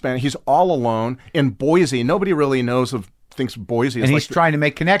no Spanish. He's all alone in Boise. Nobody really knows thinks Boise is and he's trying to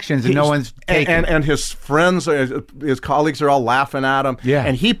make connections and no one's taking and his friends, his colleagues are all laughing at him. Yeah.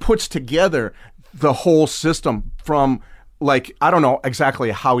 And he puts together the whole system from, like, I don't know exactly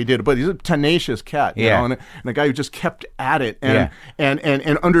how he did it, but he's a tenacious cat, you know, and a guy who just kept at it and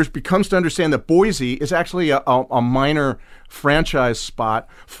becomes to understand that Boise is actually a minor franchise spot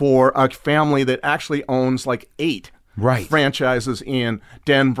for a family that actually owns like 8 franchises in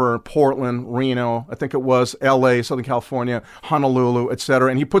Denver, Portland, Reno, I think it was LA, Southern California, Honolulu, etc.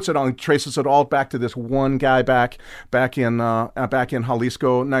 And he puts it on, traces it all back to this one guy back in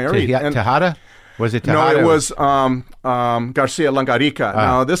Jalisco, Nayarit. Tejada? Was it No, Tejada? it was Garcia Langarica.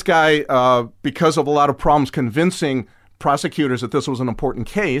 Now, this guy, because of a lot of problems convincing prosecutors that this was an important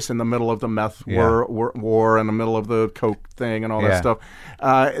case in the middle of the meth war, in the middle of the coke thing and all that stuff,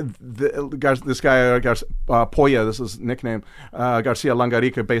 this guy, Poya, this is his nickname, Garcia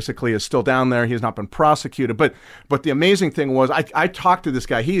Langarica, basically is still down there. He's not been prosecuted. But the amazing thing was, I talked to this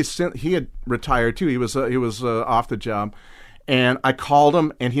guy. He had retired too. He was off the job. And I called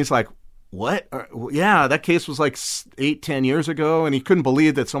him, and he's like, what? Yeah, that case was like 8-10 years ago, and he couldn't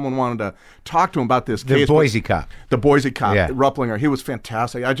believe that someone wanted to talk to him about this case. The Boise cop, Rupplinger. He was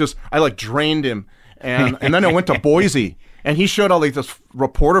fantastic. I like drained him, and then I went to Boise, and he showed all like this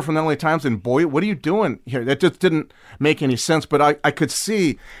reporter from the LA Times in Boise. What are you doing here? That just didn't make any sense. But I could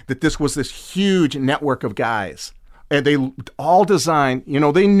see that this was this huge network of guys, and they all designed. You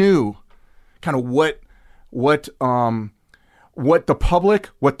know, they knew kind of what the public,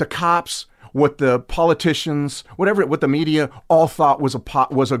 what the cops, what the politicians, what the media all thought was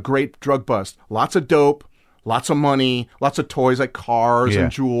a great drug bust. Lots of dope, lots of money, lots of toys like cars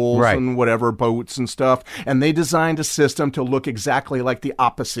and jewels and whatever, boats and stuff. And they designed a system to look exactly like the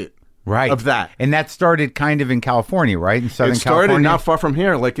opposite of that. And that started kind of in California, right? In Southern California? It started not far from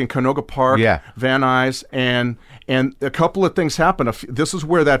here, like in Canoga Park, Van Nuys, and a couple of things happened. This is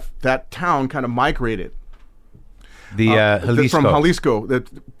where that town kind of migrated. Jalisco. From Jalisco,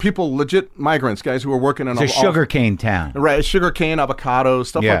 that people, legit migrants, guys who were working in a sugarcane town, right? Sugarcane, avocados,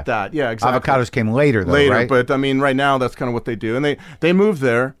 stuff like that. Yeah, exactly. Avocados came later, though, right? But I mean, right now that's kind of what they do, and they moved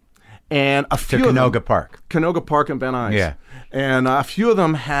there, and a few to Canoga Park and Van Nuys, and a few of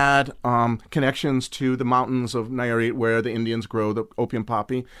them had connections to the mountains of Nayarit, where the Indians grow the opium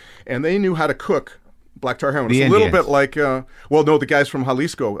poppy, and they knew how to cook black tar heroin. It's a little bit like, the guys from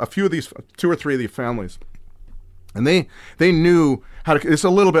Jalisco, a few of these, 2 or 3 of these families. And they knew how to. It's a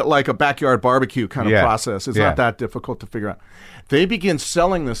little bit like a backyard barbecue kind of process. It's not that difficult to figure out. They begin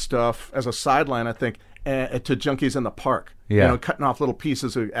selling this stuff as a sideline, I think, to junkies in the park. You know, cutting off little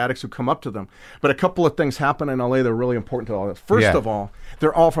pieces of addicts who come up to them. But a couple of things happen in LA that are really important to all this. First of all,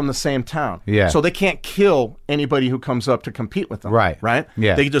 they're all from the same town. So they can't kill anybody who comes up to compete with them. Right?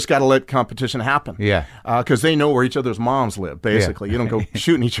 Yeah. They just got to let competition happen. Because they know where each other's moms live, basically. You don't go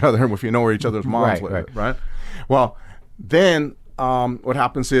shooting each other if you know where each other's moms live, right? Well, then what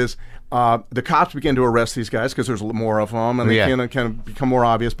happens is the cops begin to arrest these guys because there's more of them, and they kind of become more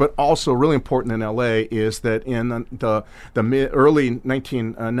obvious. But also really important in L.A. is that in the early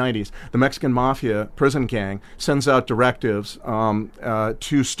 1990s, the Mexican Mafia prison gang sends out directives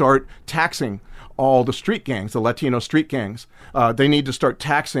to start taxing all the street gangs, the Latino street gangs. They need to start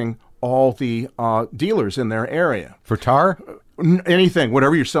taxing all the dealers in their area. For tar? Anything,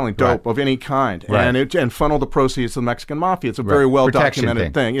 whatever you're selling, dope of any kind, and funnel the proceeds to the Mexican Mafia. It's a very well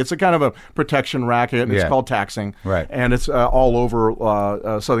documented thing. It's a kind of a protection racket, and it's called taxing. And it's all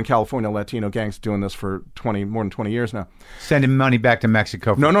over Southern California. Latino gangs doing this for more than 20 years now. Sending money back to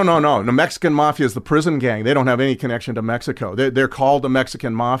Mexico. No. The Mexican Mafia is the prison gang. They don't have any connection to Mexico. They're called the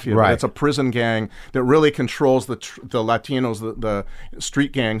Mexican Mafia. But it's a prison gang that really controls the Latinos, the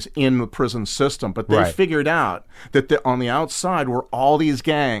street gangs in the prison system. But they figured out that on the outside were all these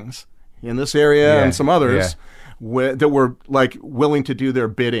gangs in this area and some others that were like willing to do their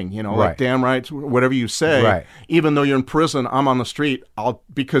bidding, you know, like damn right, whatever you say, even though you're in prison, I'm on the street,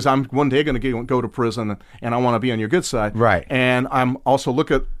 because I'm one day going to go to prison and I want to be on your good side. Right. And I'm also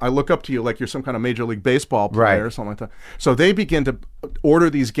I look up to you like you're some kind of Major League Baseball player or something like that. So they begin to order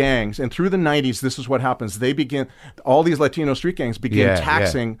these gangs, and through the 90s, this is what happens. All these Latino street gangs begin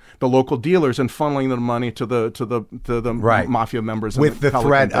taxing the local dealers and funneling the money to the mafia members. With the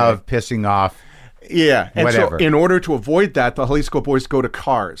threat of pissing off. Yeah, and whatever. So in order to avoid that, the Jalisco boys go to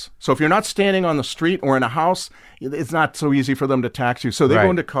cars. So if you're not standing on the street or in a house, it's not so easy for them to tax you. So they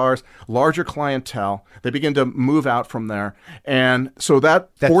go into cars, larger clientele. They begin to move out from there, and so that's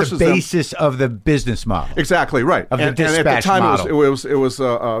forces the basis of the business model. Exactly right. Of the dispatch and at the time, model. it was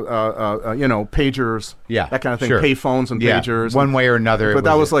pagers, that kind of thing, pay phones and pagers, one way or another. But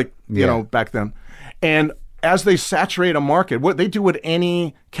that was like back then, and as they saturate a market, they do what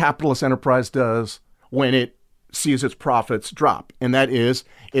any capitalist enterprise does when it sees its profits drop, and that is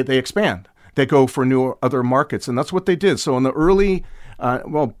they expand. They go for other markets, and that's what they did. So in the early, by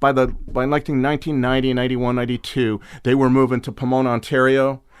 1990, 91, 92, they were moving to Pomona,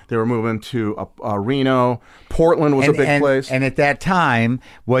 Ontario. They were moving to Reno. Portland was a big place. And at that time,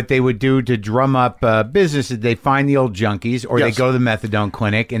 what they would do to drum up business is they find the old junkies, or they go to the methadone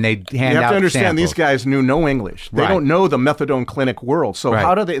clinic and they hand out You have to understand, samples. these guys knew no English. They don't know the methadone clinic world. So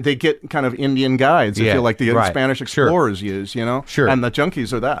how do they get kind of Indian guides, if you like the Spanish explorers use, you know? Sure. And the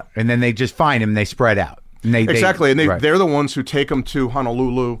junkies are that. And then they just find them and they spread out. And exactly. They're the ones who take them to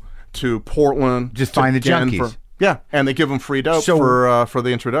Honolulu, to Portland. Just find the junkies. Yeah, and they give them free dope for the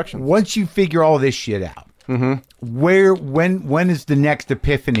introduction. Once you figure all this shit out, when is the next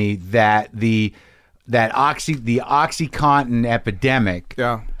epiphany that the OxyContin epidemic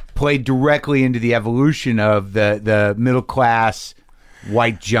played directly into the evolution of the middle class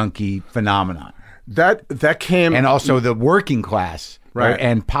white junkie phenomenon? That came, and also the working class. Right.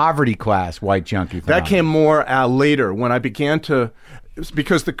 And poverty class white junkie phenomenon. That came more later, when I began to,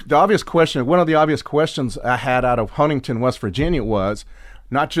 because the obvious question, one of the obvious questions I had out of Huntington, West Virginia was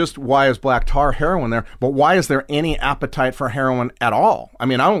not just why is black tar heroin there, but why is there any appetite for heroin at all? I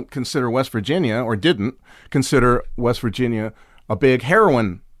mean, I don't consider West Virginia, or didn't consider West Virginia, a big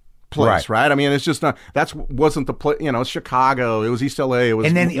heroin place, right? I mean, it's just not, wasn't the place, it's Chicago, it was East LA, it was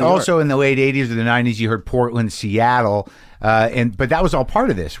And then New also York. In the late 80s or the 90s, you heard Portland, Seattle, but that was all part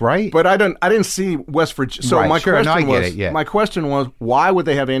of this, right? But I didn't see West Virginia. So my question was, why would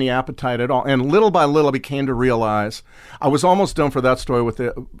they have any appetite at all? And little by little, I began to realize, I was almost done for that story with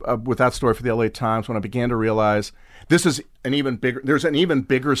that story for the LA Times, when I began to realize this is there's an even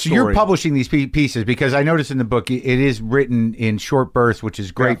bigger story. So you're publishing these pieces, because I noticed in the book, it is written in short bursts, which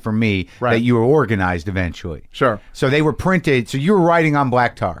is great for me, that you were organized eventually. Sure. So they were printed, so you were writing on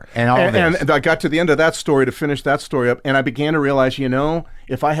black tar and all this. And I got to the end of that story to finish that story up, and I began to realize,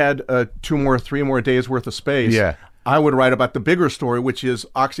 if I had 3 more days worth of space, I would write about the bigger story, which is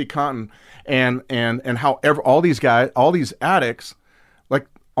OxyContin, and how all these addicts, like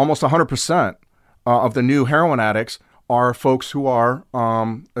almost 100%, of the new heroin addicts are folks who are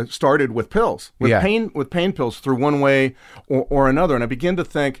started with pills, with pain pills, through one way or another. And I begin to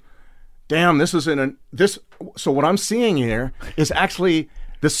think, damn, this is so what I'm seeing here is actually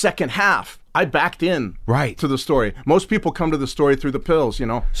the second half. I backed in to the story. Most people come to the story through the pills,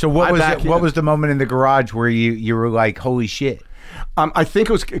 So what was the moment in the garage where you were like, holy shit? I think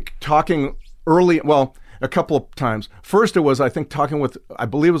it was talking early, a couple of times. First, it was, I think, talking with, I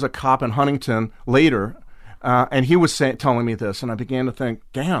believe it was a cop in Huntington later, and he was telling me this, and I began to think,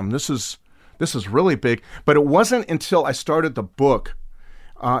 damn, this is really big. But it wasn't until I started the book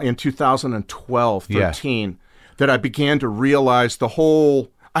in 2012, 13, that I began to realize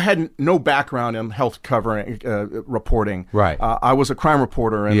I had no background in health covering reporting. Right. I was a crime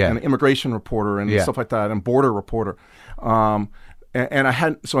reporter and an immigration reporter and stuff like that, and border reporter. And I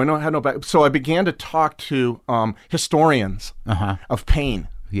had no back. So I began to talk to historians of pain.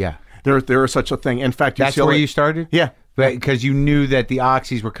 Yeah. There is such a thing. In fact, that's where you started? Yeah. Because you knew that the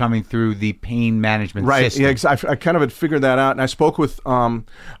oxys were coming through the pain management system. Right, yeah, I kind of had figured that out. And I spoke with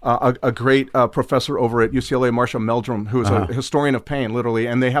a great professor over at UCLA, Marcia Meldrum, who is a historian of pain, literally.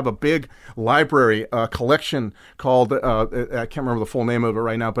 And they have a big library collection called, I can't remember the full name of it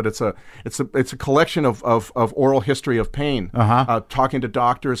right now, but it's a collection of oral history of pain, talking to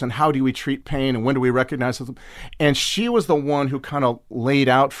doctors and how do we treat pain and when do we recognize them. And she was the one who kind of laid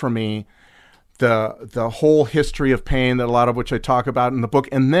out for me the whole history of pain, that a lot of which I talk about in the book.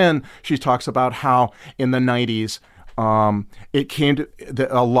 And then she talks about how in the 90s, it came to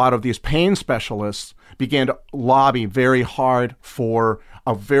a lot of these pain specialists began to lobby very hard for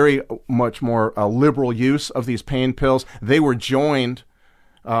a very much more liberal use of these pain pills. They were joined,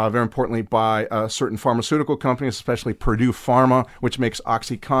 very importantly, by certain pharmaceutical companies, especially Purdue Pharma, which makes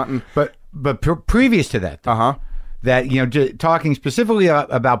OxyContin. But previous to that, that, talking specifically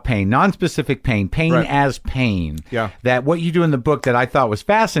about pain, non-specific pain, Right. as pain. Yeah. That what you do in the book that I thought was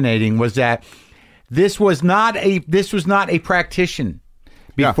fascinating was that this was not a practitioner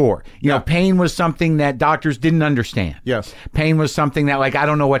before. Pain was something that doctors didn't understand. Yes. Pain was something that, like, I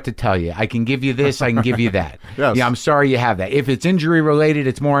don't know what to tell you. I can give you this, I can give you that. Yes. I'm sorry you have that. If it's injury related,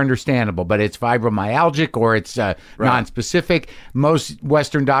 it's more understandable, but it's fibromyalgic or it's non-specific. Most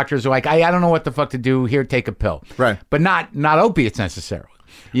Western doctors are like, I don't know what the fuck to do. Here, take a pill. Right. But not opiates necessarily.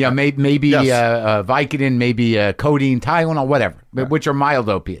 Maybe Yes. Vicodin, maybe codeine, Tylenol, whatever, which are mild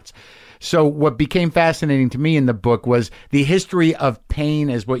opiates. So what became fascinating to me in the book was the history of pain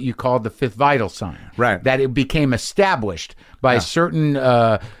as what you called the fifth vital sign. Right. That it became established by certain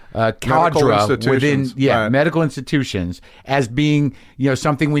cadre within Right. medical institutions as being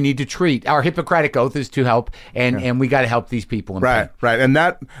something we need to treat. Our Hippocratic oath is to help, and we got to help these people in pain. Right. And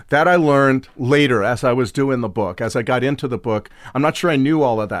that I learned later as I was doing the book, as I got into the book. I'm not sure I knew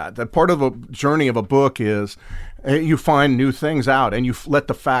all of that. That part of a journey of a book is you find new things out and you let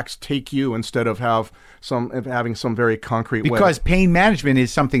the facts take you instead of having some very concrete way. Because pain management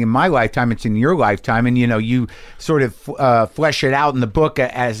is something in my lifetime, it's in your lifetime, and you sort of flesh it out in the book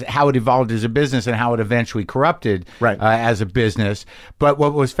as how it evolved as a business and how it eventually corrupted as a business. But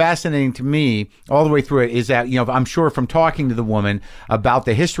what was fascinating to me all the way through it is that I'm sure from talking to the woman about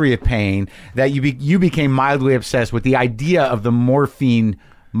the history of pain that you became mildly obsessed with the idea of the morphine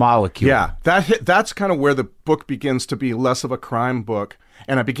molecule. Yeah, that's kind of where the book begins to be less of a crime book.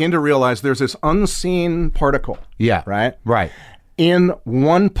 And I begin to realize there's this unseen particle. Yeah. Right. In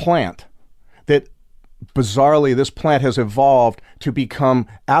one plant that bizarrely this plant has evolved to become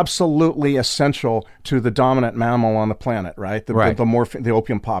absolutely essential to the dominant mammal on the planet, right? The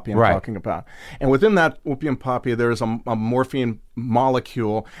opium poppy I'm talking about. And within that opium poppy, there is a morphine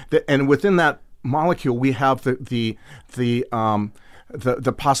molecule and within that molecule we have the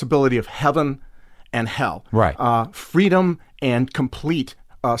possibility of heaven and hell, freedom and complete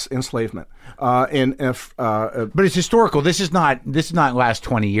enslavement. But it's historical. This is not last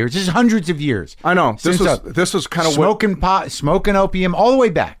 20 years. This is hundreds of years. I know. This is kind of smoking opium all the way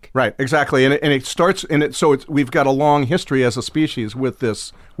back. Right, exactly. And it starts we've got a long history as a species with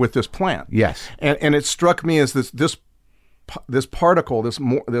this plant. Yes. And it struck me as this particle,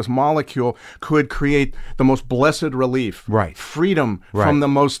 this molecule could create the most blessed relief, freedom from the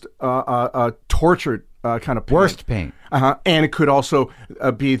most tortured kind of pain. Worst pain. And it could also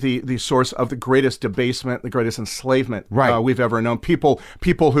be the source of the greatest debasement, the greatest enslavement we've ever known. People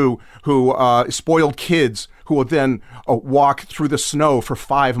who spoiled kids who would then walk through the snow for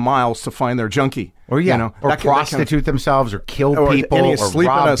 5 miles to find their junkie. Or prostitute themselves or kill people or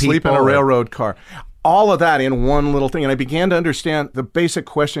sleep in a railroad car. All of that in one little thing. And I began to understand the basic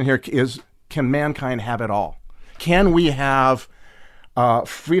question here is, can mankind have it all? Can we have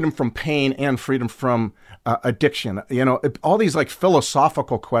freedom from pain and freedom from addiction? All these like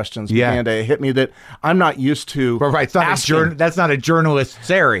philosophical questions began to hit me that I'm not used to. It's not that's not a journalist's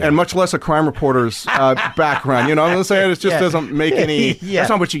area. And much less a crime reporter's background. You know what I'm saying? It just doesn't make any, that's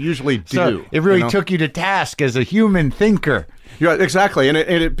not what you usually do. So it really took you to task as a human thinker. Yeah, exactly. And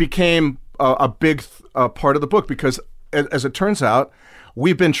it became a big part of the book because, as it turns out,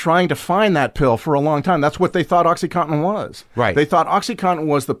 we've been trying to find that pill for a long time. That's what they thought OxyContin was. Right. They thought OxyContin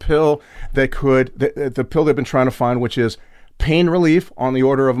was the pill that the pill they've been trying to find, which is pain relief on the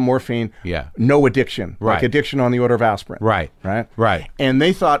order of morphine, no addiction, like addiction on the order of aspirin. Right. And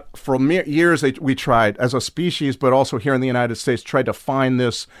they thought for years we tried as a species, but also here in the United States, tried to find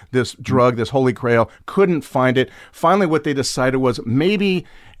this drug, this holy grail, couldn't find it. Finally, what they decided was maybe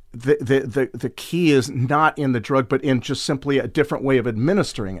the key is not in the drug, but in just simply a different way of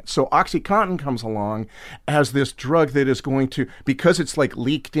administering it. So OxyContin comes along as this drug that is going to, because it's like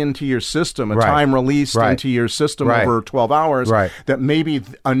leaked into your system, a time released into your system over 12 hours, that maybe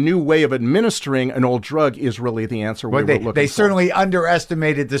a new way of administering an old drug is really the answer we were looking for. They certainly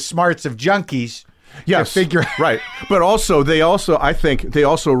underestimated the smarts of junkies. Yes, to figure right. But I think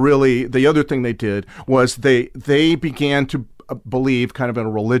the other thing they did was they began to believe kind of in a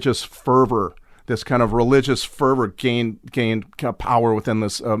religious fervor. This kind of religious fervor gained kind of power within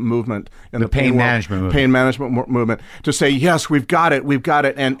this movement, in the pain management movement, to say, yes, we've got it,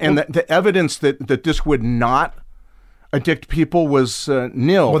 and the evidence that this would not addict people was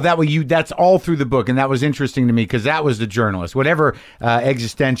nil. Well, that's all through the book, and that was interesting to me because that was the journalist. Whatever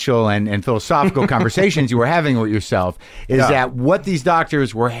existential and philosophical conversations you were having with yourself is that what these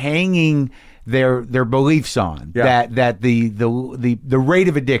doctors were hanging their beliefs on, that the rate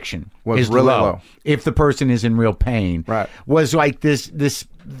of addiction was is really low if the person is in real pain. Right. Was like the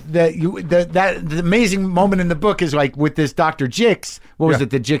amazing moment in the book is like with this Dr. Jix. What was it?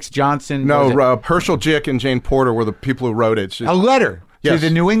 The Jix Johnson? No, Herschel Jick and Jane Porter were the people who wrote it. A letter. Yes. To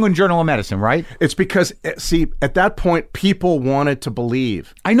the New England Journal of Medicine, right? It's because, see, at that point, people wanted to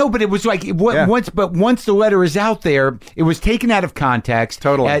believe. I know, but it was like once the letter is out there, it was taken out of context.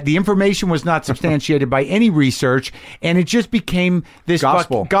 Totally, the information was not substantiated by any research, and it just became this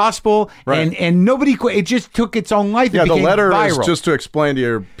gospel, right. and nobody. It just took its own life. Yeah, it became the letter viral. is, just to explain to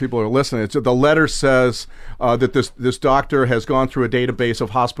your people who are listening. The letter says that this doctor has gone through a database of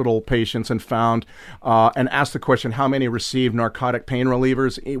hospital patients and found and asked the question: how many received narcotic pain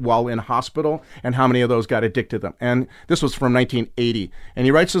relievers while in hospital, and how many of those got addicted to them? And this was from 1980. And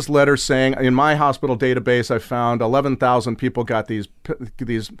he writes this letter saying, in my hospital database, I found 11,000 people got these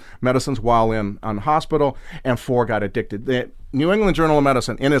medicines while on hospital, and 4 got addicted. The New England Journal of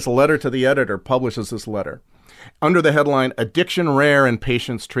Medicine, in its letter to the editor, publishes this letter under the headline, "Addiction Rare in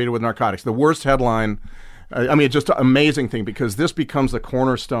Patients Treated with Narcotics." The worst headline. I mean, just an amazing thing, because this becomes the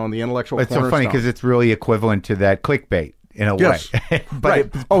cornerstone, the intellectual cornerstone. It's so funny because it's really equivalent to that clickbait. In a way, but right.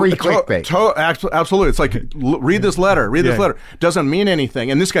 Pre-clickbait. Absolutely. It's like, read this letter. Read this letter. Doesn't mean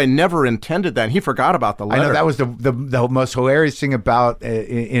anything. And this guy never intended that. He forgot about the letter. I know that was the most hilarious thing about,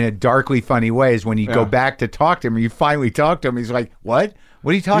 in a darkly funny way, is when you go back to talk to him, and you finally talk to him, he's like, what?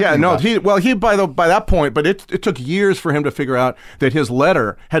 What are you talking about? He by that point, but it took years for him to figure out that his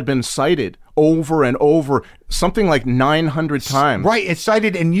letter had been cited over and over, something like 900 times. Right, it's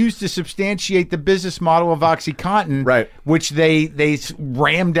cited and used to substantiate the business model of OxyContin, right, which they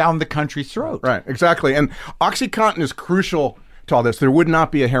rammed down the country's throat. Right, exactly. And OxyContin is crucial to all this. There would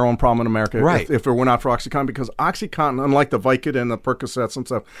not be a heroin problem in America if it were not for OxyContin, because OxyContin, unlike the Vicodin and the Percocets and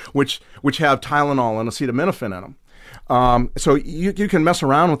stuff, which have Tylenol and acetaminophen in them, so you can mess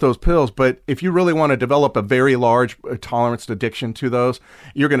around with those pills, but if you really want to develop a very large tolerance to addiction to those,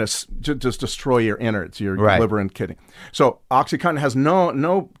 you're going to just destroy your innards, your liver and kidney. So OxyContin has no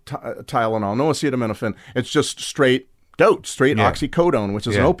Tylenol, no acetaminophen. It's just straight dope, oxycodone, which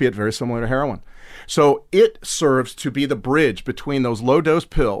is an opiate very similar to heroin. So it serves to be the bridge between those low-dose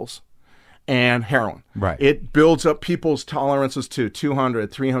pills and heroin. Right. It builds up people's tolerances to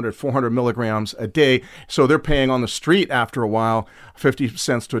 200, 300, 400 milligrams a day. So they're paying on the street after a while 50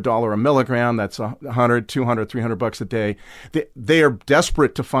 cents to $1 a milligram. That's 100, 200, 300 bucks a day. They are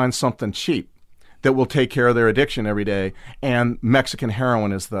desperate to find something cheap that will take care of their addiction every day. And Mexican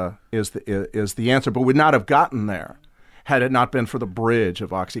heroin is the answer, but would not have gotten there had it not been for the bridge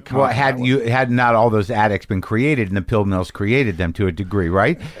of OxyContin. Well, had not all those addicts been created, and the pill mills created them to a degree,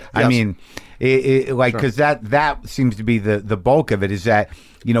 right? Yes. I mean, because that seems to be the bulk of it, is that,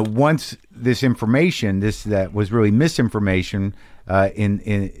 once this information, that was really misinformation,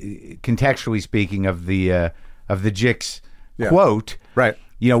 in contextually speaking of the Jix quote, right?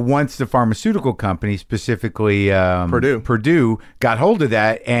 Once the pharmaceutical company, specifically Purdue, got hold of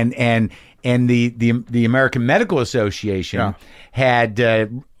that, and the American Medical Association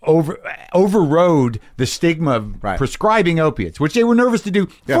had overrode the stigma of prescribing opiates, which they were nervous to do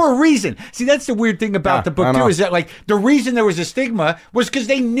for a reason. See, that's the weird thing about the book too, is that the reason there was a stigma was because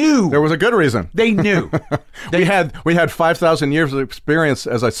they knew there was a good reason. They knew we had 5,000 years of experience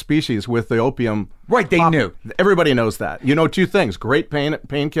as a species with the opium. Right, they knew. Everybody knows that. Two things: great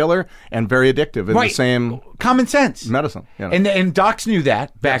painkiller and very addictive in the same common sense medicine. And docs knew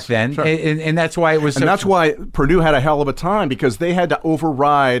that back then, sure. and that's why it was. And that's why Purdue had a hell of a time, because they had to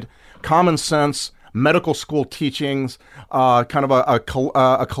override common sense, medical school teachings, kind of a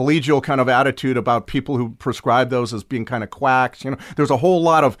collegial kind of attitude about people who prescribe those as being kind of quacks. There's a whole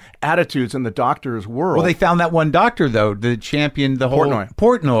lot of attitudes in the doctor's world. Well, they found that one doctor, though, that championed the whole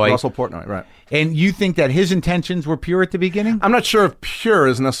Portnoy. Russell Portnoy, right. And you think that his intentions were pure at the beginning? I'm not sure if pure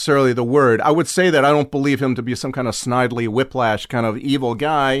is necessarily the word. I would say that I don't believe him to be some kind of snidely whiplash kind of evil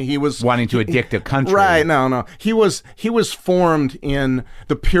guy. He was wanting to addict a country. Right, no. He was formed in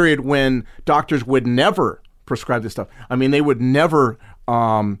the period when doctors would never prescribe this stuff. I mean, they would never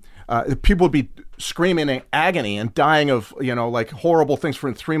people would be screaming in agony and dying of, like horrible things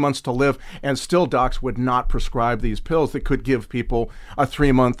for 3 months to live, and still docs would not prescribe these pills that could give people a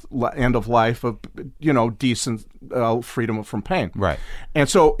 3-month end of life of, decent freedom from pain. Right. And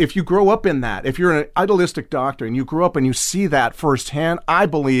so if you grow up in that, if you're an idealistic doctor and you grow up and you see that firsthand, I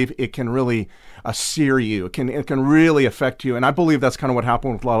believe it can really sear you. It can really affect you. And I believe that's kind of what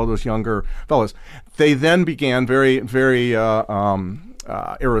happened with a lot of those younger fellas. They then began very, very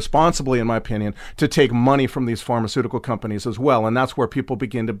irresponsibly, in my opinion, to take money from these pharmaceutical companies as well. And that's where people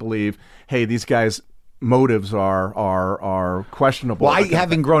begin to believe, hey, these guys' motives are questionable. Well,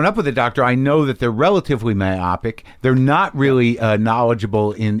 having grown up with a doctor, I know that they're relatively myopic. They're not really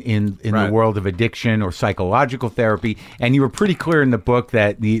knowledgeable in the world of addiction or psychological therapy. And you were pretty clear in the book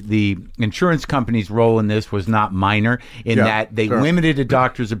that the insurance company's role in this was not minor, in that they limited a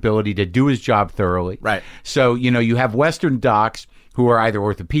doctor's ability to do his job thoroughly. Right. So, you have Western docs who are either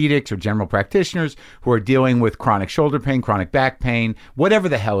orthopedics or general practitioners who are dealing with chronic shoulder pain, chronic back pain, whatever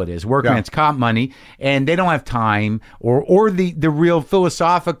the hell it is, workman's comp money, and they don't have time or the real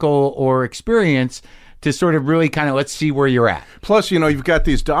philosophical or experience to sort of really kind of, let's see where you're at. Plus, you've got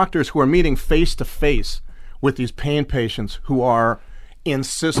these doctors who are meeting face to face with these pain patients who are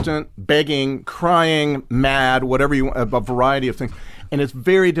insistent, begging, crying, mad, whatever you want, a variety of things. And it's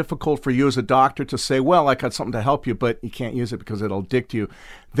very difficult for you as a doctor to say, well, I got something to help you, but you can't use it because it'll addict you.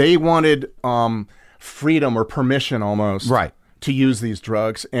 They wanted freedom or permission almost to use these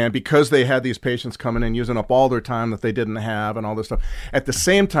drugs. And because they had these patients coming in using up all their time that they didn't have and all this stuff. At the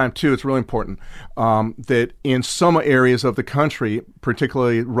same time, too, it's really important that in some areas of the country,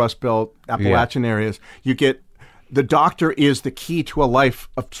 particularly Rust Belt, Appalachian areas, you get the doctor is the key to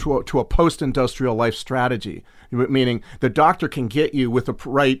to a post-industrial life strategy, meaning the doctor can get you with the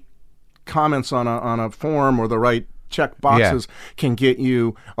right comments on a form or the right check boxes, can get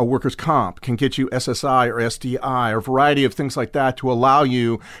you a workers' comp, can get you SSI or SDI or a variety of things like that to allow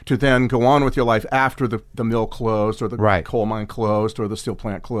you to then go on with your life after the mill closed or the coal mine closed or the steel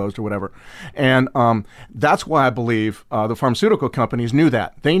plant closed or whatever. And that's why I believe the pharmaceutical companies knew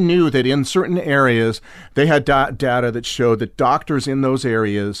that. They knew that in certain areas, they had data that showed that doctors in those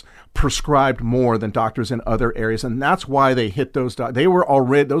areas prescribed more than doctors in other areas. And that's why they hit those docs.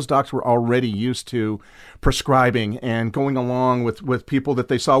 Those docs were already used to prescribing and going along with people that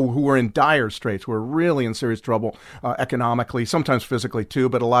they saw who were in dire straits, who were really in serious trouble economically, sometimes physically too,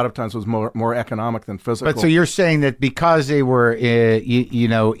 but a lot of times it was more economic than physical. But so you're saying that because they were,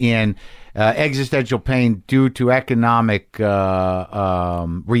 in existential pain due to economic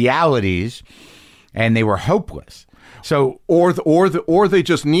realities, and they were hopeless. So, or they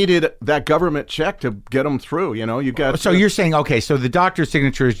just needed that government check to get them through. So you're saying, okay, so the doctor's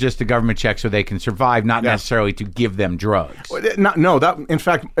signature is just a government check so they can survive, not necessarily to give them drugs. No, that in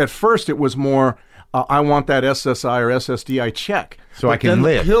fact, at first it was more, I want that SSI or SSDI check, so I can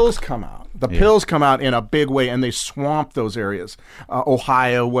live. The pills come out. The pills come out in a big way, and they swamp those areas: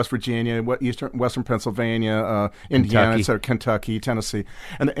 Ohio, West Virginia, Western Pennsylvania, Indiana, Kentucky, Tennessee,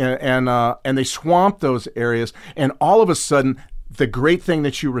 and they swamp those areas. And all of a sudden, the great thing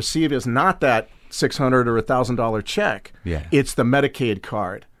that you receive is not that $600 or $1,000 check. It's the Medicaid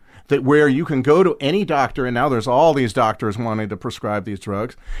card. That where you can go to any doctor, and now there's all these doctors wanting to prescribe these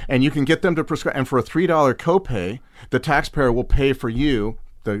drugs, and you can get them to prescribe. And for a $3 copay, the taxpayer will pay for you,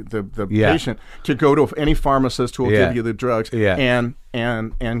 the patient, to go to any pharmacist who will give you the drugs and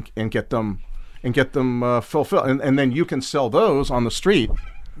get them fulfilled, and then you can sell those on the street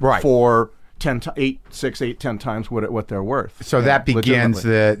for 8 times what they're worth. So that begins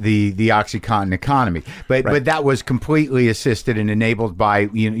the OxyContin economy. But that was completely assisted and enabled by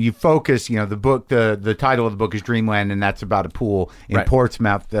you focus. The book, the title of the book is Dreamland, and that's about a pool in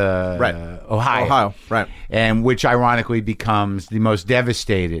Portsmouth, Ohio. Right. And which ironically becomes the most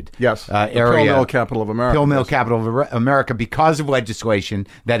devastated area. Pill mill capital of America. Pill mill capital of America because of legislation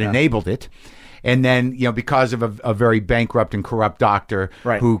that enabled it. And then, because of a very bankrupt and corrupt doctor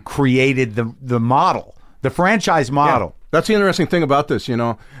who created the model, the franchise model. Yeah. That's the interesting thing about this. When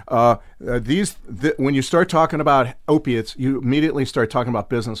you start talking about opiates, you immediately start talking about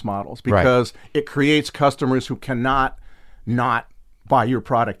business models because it creates customers who cannot not buy your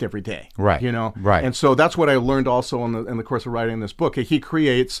product every day. And so that's what I learned also in the course of writing this book. He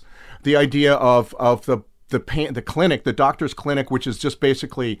creates the idea of the clinic, the doctor's clinic, which is just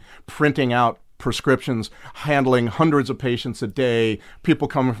basically printing out prescriptions, handling hundreds of patients a day, people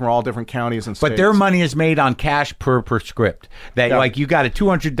coming from all different counties and states. But their money is made on cash per prescript. Like you got a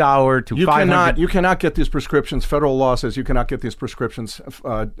 $200 to $500. You cannot get these prescriptions. Federal law says you cannot get these prescriptions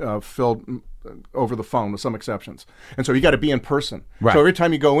filled over the phone with some exceptions. And so you got to be in person. Right. So every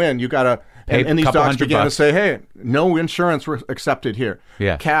time you go in, you got to, and these docs begin to say, hey, no insurance accepted here.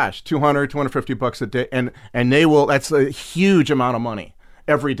 Yeah. Cash, $250 a day. And they will, that's a huge amount of money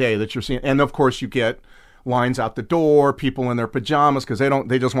every day that you're seeing. And of course you get lines out the door, people in their pajamas because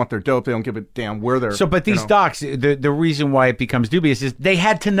they just want their dope. They don't give a damn where they're. So, but these docs, the reason why it becomes dubious is they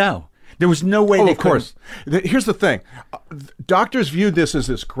had to know. There was no way they could. Of course. Here's the thing. Doctors viewed this as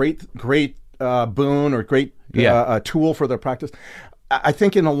this great boon or great tool for their practice. I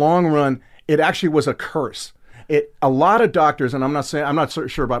think in the long run, it actually was a curse. A lot of doctors, and I'm not so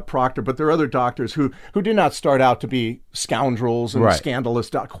sure about Proctor, but there are other doctors who did not start out to be scoundrels and scandalous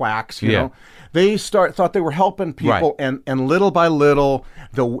quacks. You know, they thought they were helping people, and little by little,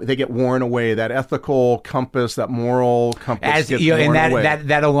 they get worn away. That ethical compass, that moral compass, gets worn away. And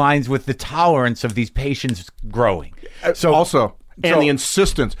that aligns with the tolerance of these patients growing. So also, the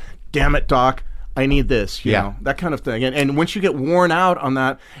insistence. Damn it, doc. I need this, you know, that kind of thing. And once you get worn out on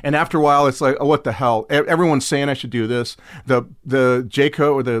that, and after a while, it's like, oh, what the hell? Everyone's saying I should do this. The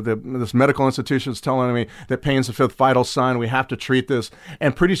JCO or this medical institution is telling me that pain's the fifth vital sign. We have to treat this.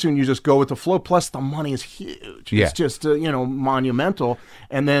 And pretty soon you just go with the flow. Plus the money is huge. Yeah. It's just, monumental.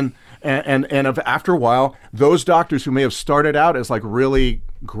 And then, after a while, those doctors who may have started out as like really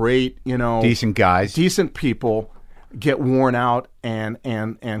great, decent guys, decent people, get worn out and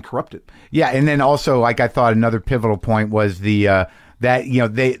corrupted. Yeah, and then also, like I thought, another pivotal point was the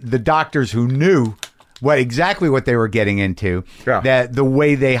doctors who knew exactly what they were getting into. Yeah. That the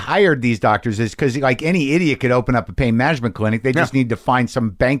way they hired these doctors is because like any idiot could open up a pain management clinic. They just need to find some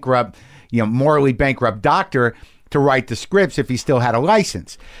bankrupt, morally bankrupt doctor to write the scripts if he still had a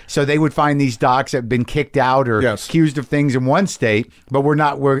license. So they would find these docs that had been kicked out or accused of things in one state, but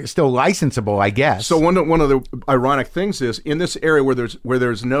we're still licensable, I guess. So one of the ironic things is in this area where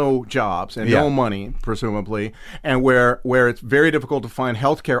there's no jobs and no money, presumably, and where it's very difficult to find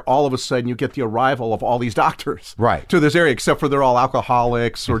healthcare, all of a sudden you get the arrival of all these doctors to this area, except for they're all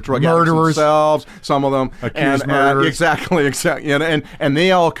alcoholics or drug murderers themselves, some of them. Accused murderers. Exactly. And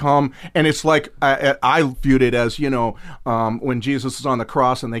they all come, and it's like I viewed it as when Jesus is on the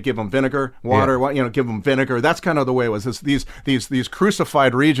cross and they give him vinegar, water, give him vinegar. That's kind of the way it was. These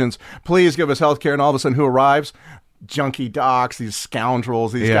crucified regions, please give us health care. And all of a sudden, who arrives? Junkie docs, these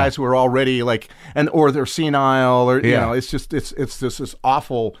scoundrels, these guys who are already or they're senile, or it's just this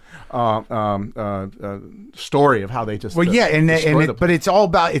awful story of how they just but it's all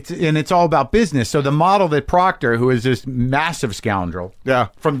about business. So the model that Proctor, who is this massive scoundrel,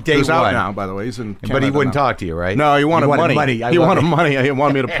 from day He's one out now, by the way, he's in Canada but he wouldn't now. talk to you, right? No, he wanted money. He wanted money. He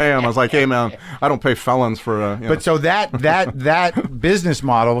wanted me to pay him. I was like, hey man, I don't pay felons for. But so that business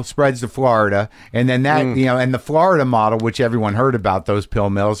model spreads to Florida, and then and the Florida model, which everyone heard about, those pill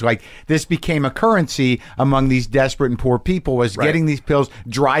mills, like this became a currency among these desperate and poor people, was getting these pills,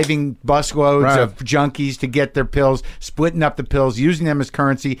 driving busloads of junkies to get their pills, splitting up the pills, using them as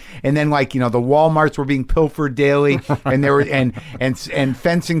currency, and then the Walmarts were being pilfered daily, and there were and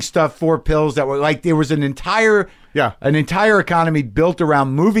fencing stuff for pills that were there was an entire economy built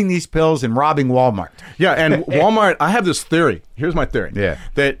around moving these pills and robbing Walmart. Yeah, and Walmart, I have this theory. Here's my theory. Yeah.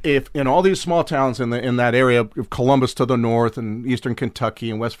 That if in all these small towns in that area of Columbus to the north and eastern Kentucky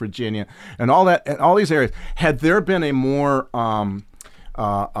and West Virginia and all that, and all these areas, had there been a more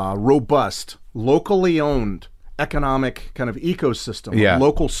robust, locally owned economic kind of ecosystem,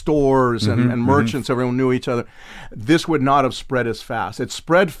 local stores and merchants, everyone knew each other, this would not have spread as fast. It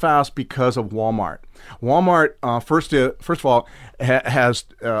spread fast because of Walmart. Walmart, first of all, has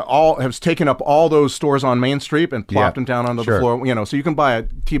taken up all those stores on Main Street and plopped them down onto the floor. So you can buy a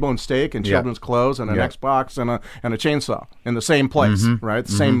T-bone steak and children's clothes and an Xbox and a chainsaw in the same place, right?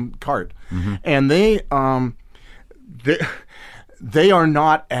 The same cart, and they are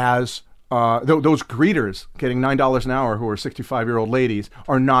not as those greeters getting $9 an hour who are 65-year-old ladies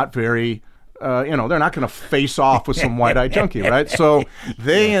are not very, they're not going to face off with some white-eyed junkie, right? So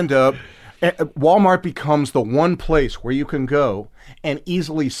they end up. Walmart becomes the one place where you can go and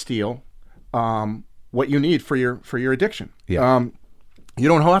easily steal what you need for your addiction. Yeah. You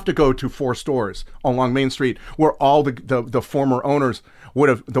don't have to go to 4 stores along Main Street where all the former owners would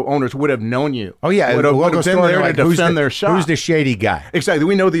have known you. Oh yeah, would have been there to defend their shop. Who's the shady guy? Exactly.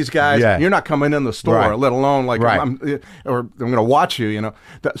 We know these guys. Yeah. You're not coming in the store, let alone I'm going to watch you.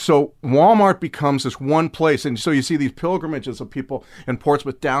 So Walmart becomes this one place, and so you see these pilgrimages of people in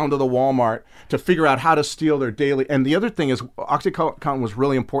Portsmouth down to the Walmart to figure out how to steal their daily. And the other thing is, OxyContin was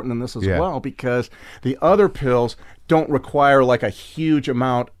really important in this as well, because the other pills don't require a huge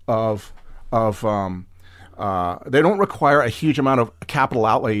amount of They don't require a huge amount of capital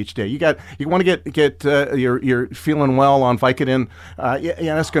outlay each day. You want to get you're feeling well on Vicodin.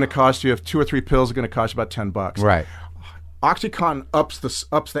 That's going to cost you, if 2 or 3 pills are going to cost you about $10. Right. OxyContin ups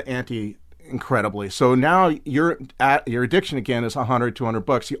the ante incredibly. So now your addiction again is $100,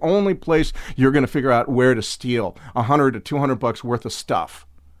 $200. The only place you're going to figure out where to steal $100 to $200 worth of stuff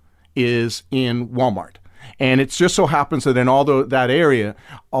is in Walmart. And it just so happens that in all that area,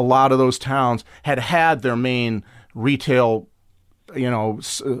 a lot of those towns had their main retail,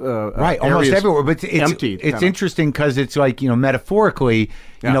 right, almost everywhere. But it's interesting because it's like, metaphorically,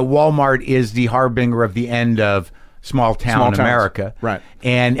 Walmart is the harbinger of the end of small town America. Right.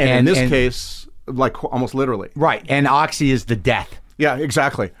 And in this case, like almost literally. Right. And Oxy is the death. Yeah,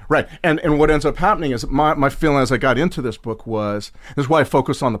 exactly. Right. And what ends up happening is my feeling as I got into this book this is why I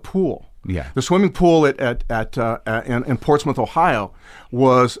focused on the pool. Yeah. The swimming pool in Portsmouth, Ohio,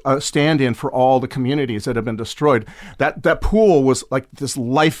 was a stand-in for all the communities that have been destroyed. That pool was like this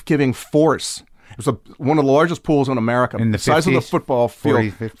life-giving force. It was one of the largest pools in America, in the size 50s, of the football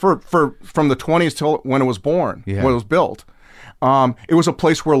field, 40, from the 20s till when it was born, yeah. when it was built. It was a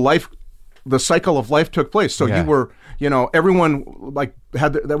place where the cycle of life took place. So you were, everyone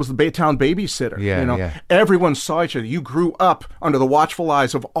that was the Baytown babysitter. Yeah. Everyone saw each other. You grew up under the watchful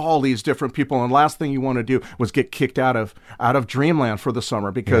eyes of all these different people, and last thing you want to do was get kicked out of Dreamland for the summer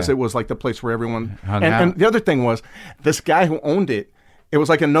because it was like the place where everyone hung out. And the other thing was, this guy who owned it. It was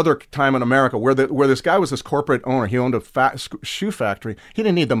like another time in America where this guy was this corporate owner. He owned a shoe factory. He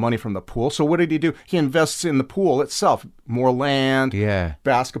didn't need the money from the pool. So what did he do? He invests in the pool itself. More land,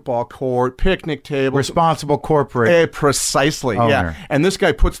 basketball court, picnic table. Responsible corporate. Precisely, owner. yeah. And this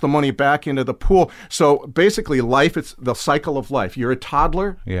guy puts the money back into the pool. So basically life, it's the cycle of life. You're a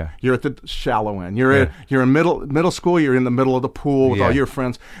toddler. Yeah. You're at the shallow end. You're in middle school. You're in the middle of the pool with all your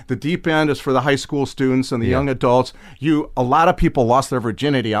friends. The deep end is for the high school students and the young adults. A lot of people lost their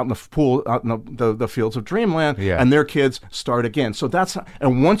virginity out in the pool, out in the fields of Dreamland, and their kids start again. So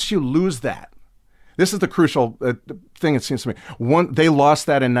and once you lose that, this is the crucial thing, it seems to me. They lost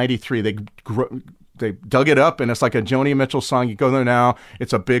that in '93. They dug it up, and it's like a Joni Mitchell song. You go there now,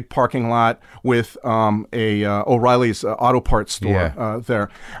 it's a big parking lot with O'Reilly's auto parts store there.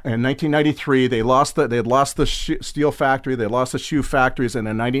 In 1993, they had lost the steel factory, they lost the shoe factories, and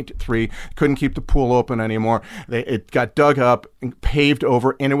in '93 couldn't keep the pool open anymore. It got dug up and paved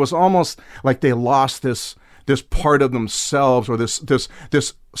over, and it was almost like they lost this part of themselves, or this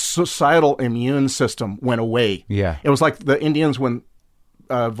societal immune system went away. Yeah, it was like the Indians when.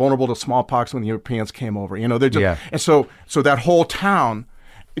 Vulnerable to smallpox when the Europeans came over. They're just, and so that whole town,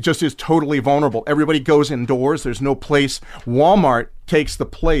 it just is totally vulnerable. Everybody goes indoors. There's no place. Walmart takes the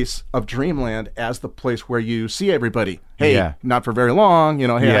place of Dreamland as the place where you see everybody. Hey, not for very long. Hey,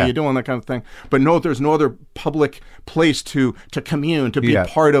 how you doing? That kind of thing. But no, there's no other public place to commune, to be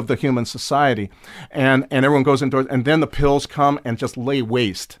part of the human society, and everyone goes indoors. And then the pills come and just lay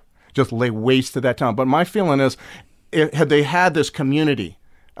waste to that town. But my feeling is, had they had this community.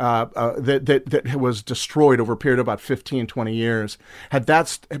 That was destroyed over a period of about 15, 20 years. Had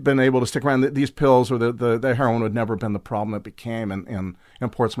that been able to stick around, these pills or the heroin would never have been the problem it became in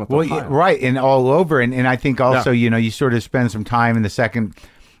Portsmouth, Ohio. Right, and all over. And I think also, you sort of spend some time in the second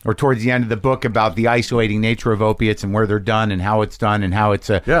or towards the end of the book about the isolating nature of opiates and where they're done and how it's done and how it's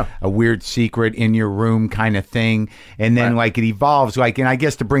a weird secret in your room kind of thing. And then it evolves, and I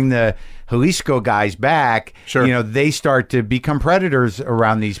guess to bring the Jalisco guys back, they start to become predators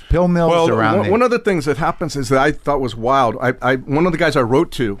around these pill mills. One of the things that happens is that I thought was wild. One of the guys I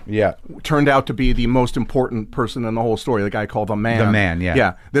wrote to turned out to be the most important person in the whole story, the guy called The Man. The Man,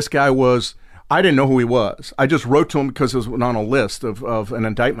 Yeah, this guy was... I didn't know who he was. I just wrote to him because it was on a list of an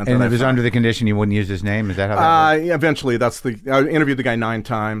indictment. And it was under the condition you wouldn't use his name? Is that how that works? Eventually, I interviewed the guy 9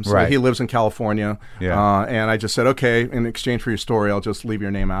 times. Right. He lives in California. Yeah. And I just said, okay, in exchange for your story, I'll just leave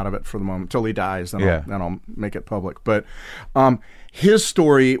your name out of it for the moment until he dies. Then I'll make it public. But his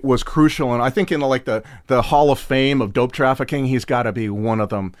story was crucial, and I think in the Hall of Fame of dope trafficking, he's got to be one of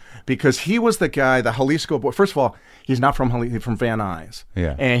them, because he was the guy, the Jalisco boy. First of all, he's not from Jalisco, he's from Van Nuys,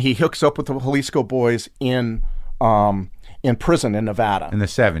 and he hooks up with the Jalisco boys in prison in Nevada in the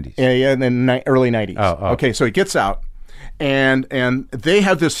 70s, in the early 90s. Oh. Okay, so he gets out, and they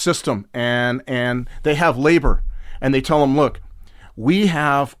have this system, and they have labor, and they tell him, look, we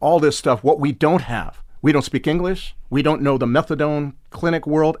have all this stuff. What we don't have. We don't speak English. We don't know the methadone clinic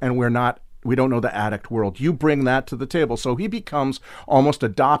world, and we're not know the addict world. You bring that to the table. So he becomes almost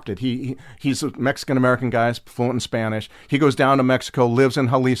adopted. He's a Mexican-American guy, fluent in Spanish. He goes down to Mexico, lives in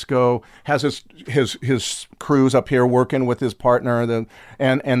Jalisco, has his crews up here working with his partner,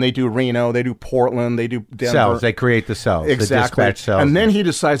 and they do Reno, they do Portland, they do Denver. Cells. They create the cells. Exactly. The dispatch cells. And then he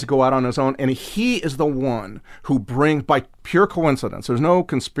decides to go out on his own, and he is the one who brings, by pure coincidence, there's no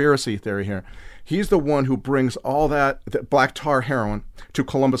conspiracy theory here, he's the one who brings all that black tar heroin to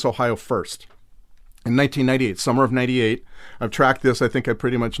Columbus, Ohio first. In 1998, summer of 98. I've tracked this. I think I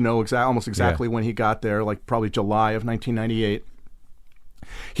pretty much know almost exactly when he got there, like probably July of 1998.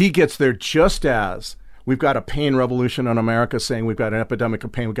 He gets there just as we've got a pain revolution in America saying we've got an epidemic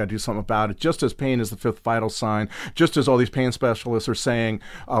of pain, we've got to do something about it. Just as pain is the fifth vital sign, just as all these pain specialists are saying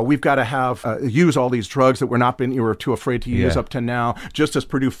we've got to use all these drugs that you were too afraid to use up to now, just as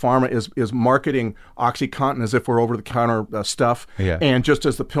Purdue Pharma is marketing OxyContin as if we're over-the-counter stuff, and just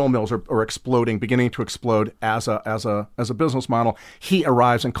as the pill mills are exploding, beginning to explode as a business model, he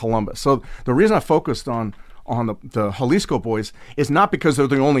arrives in Columbus. So the reason I focused on the Jalisco boys is not because they're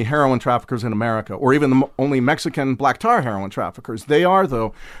the only heroin traffickers in America or even the only Mexican black tar heroin traffickers. They are,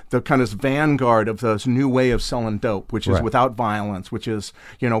 though, the kind of vanguard of this new way of selling dope, which is without violence, which is,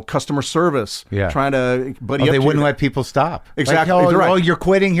 customer service, trying to buddy up. They wouldn't let people stop. Exactly. Like, right. You're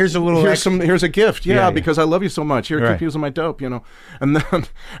quitting. Here's a little. Here's a gift. Because I love you so much. Here, keep using my dope. And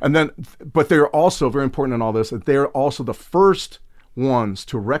then, but they're also very important in all this. That they're also the first ones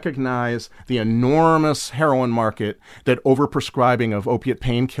to recognize the enormous heroin market that overprescribing of opiate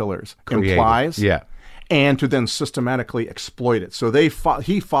painkillers implies, and to then systematically exploit it. So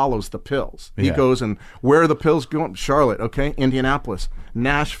he follows the pills. He goes and where are the pills going? Charlotte, okay, Indianapolis,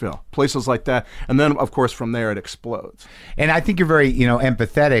 Nashville, places like that. And then, of course, from there it explodes. And I think you're very,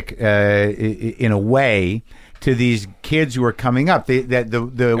 empathetic in a way to these kids who are coming up.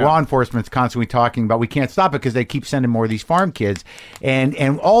 The law enforcement's constantly talking about we can't stop it because they keep sending more of these farm kids.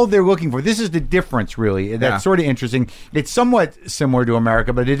 And all they're looking for, this is the difference, really. That's sort of interesting. It's somewhat similar to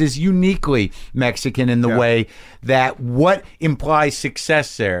America, but it is uniquely Mexican in the way that what implies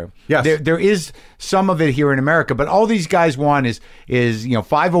success there. Yes. There is some of it here in America, but all these guys want is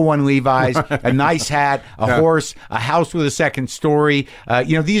 501 Levi's, a nice hat, a horse, a house with a second story.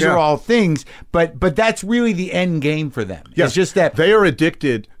 These are all things, but that's really the end game for them. Yes. It's just that they are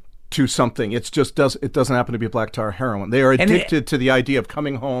addicted to something. It doesn't happen to be black tar heroin. They are addicted to the idea of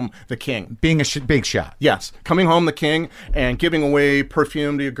coming home the king. Being a big shot. Yes. Coming home the king and giving away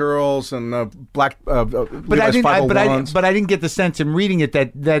perfume to your girls and black but I didn't get the sense in reading it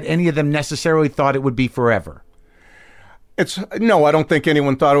that any of them necessarily thought it would be forever. No, I don't think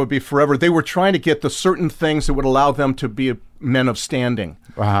anyone thought it would be forever. They were trying to get the certain things that would allow them to be men of standing.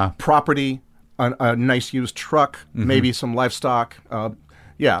 Property, a nice used truck, maybe some livestock.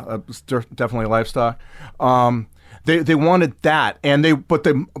 Definitely livestock. They wanted that, but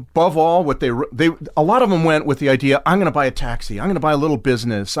above all, a lot of them went with the idea: I'm going to buy a taxi, I'm going to buy a little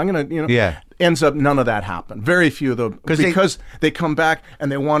business, I'm going to, Ends up none of that happened. Very few though, because they come back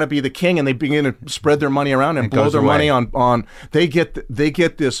and they want to be the king, and they begin to spread their money around and blow their money on. They get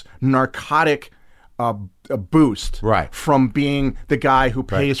this narcotic a boost from being the guy who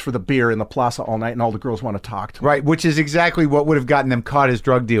pays for the beer in the plaza all night and all the girls want to talk to him. Right, which is exactly what would have gotten them caught as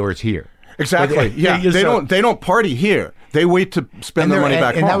drug dealers here. Exactly. They don't party here. They wait to spend their money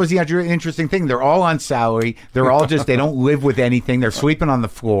back home. And that was the interesting thing. They're all on salary. They're all they don't live with anything. They're sleeping on the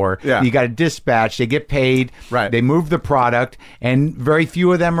floor. Yeah. You got a dispatch. They get paid. Right. They move the product, and very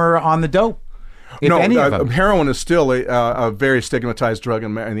few of them are on the dope. Heroin is still a very stigmatized drug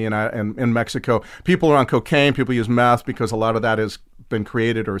in Mexico. People are on cocaine. People use meth because a lot of that has been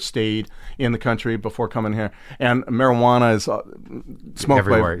created or stayed in the country before coming here. And marijuana is smoked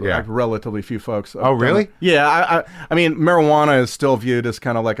everywhere, by relatively few folks. Oh, really? Yeah. I mean, marijuana is still viewed as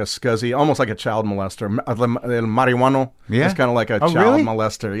kind of like a scuzzy, almost like a child molester. El marihuano is kind of like a child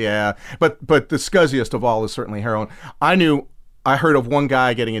molester. Yeah. But the scuzziest of all is certainly heroin. I heard of one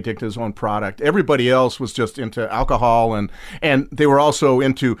guy getting addicted to his own product. Everybody else was just into alcohol, and they were also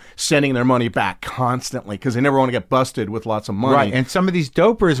into sending their money back constantly because they never want to get busted with lots of money. Right, and some of these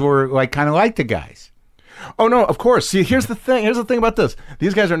dopers were kind of like the guys. Oh, no, of course. See, here's the thing. Here's the thing about this.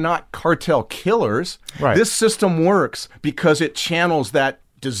 These guys are not cartel killers. Right. This system works because it channels that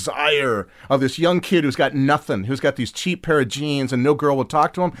desire of this young kid who's got nothing, who's got these cheap pair of jeans and no girl will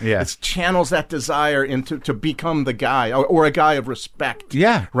talk to him. Yeah. It channels that desire into to become the guy or a guy of respect.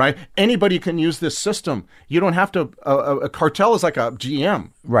 Yeah. Right? Anybody can use this system. You don't have to, a cartel is like a GM.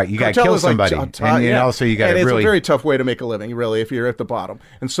 Right. You got to kill somebody. And also you got to really. It's a very tough way to make a living, really, if you're at the bottom.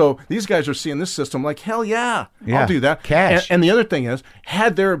 And so these guys are seeing this system like, hell yeah, I'll do that. Cash. And the other thing is,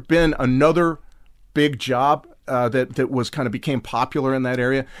 had there been another big job that was kind of became popular in that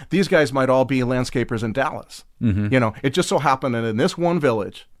area, these guys might all be landscapers in Dallas. Mm-hmm. You know, it just so happened that in this one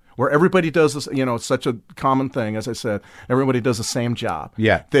village where everybody does this, you know, it's such a common thing, as I said, everybody does the same job.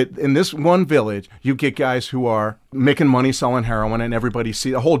 Yeah. That in this one village, you get guys who are making money selling heroin, and everybody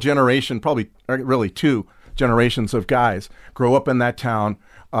see a whole generation, probably really 2 generations of guys grow up in that town,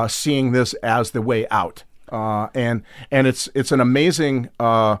 seeing this as the way out. And it's an amazing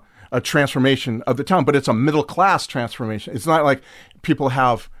a transformation of the town, but it's a middle class transformation. It's not like people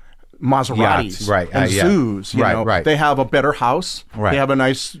have Maseratis and zoos. You know? They have a better house. They have a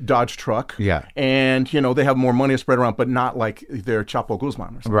nice Dodge truck. And you know they have more money spread around, but not like their Chapo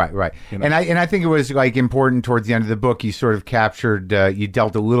Guzman or something. Right. You know? And I think it was like important towards the end of the book. You sort of captured. You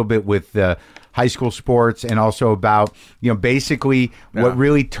dealt a little bit with high school sports and also about basically what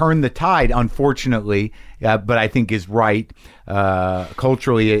really turned the tide. Unfortunately. But I think is right.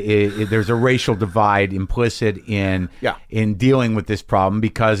 Culturally, there's a racial divide implicit in dealing with this problem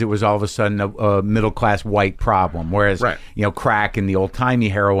because it was all of a sudden a middle class white problem. Whereas crack and the old timey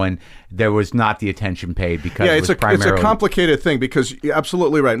heroin, there was not the attention paid because it was primarily... it's a complicated thing because you're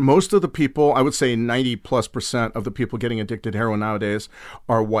absolutely right. Most of the people, I would say 90+% of the people getting addicted to heroin nowadays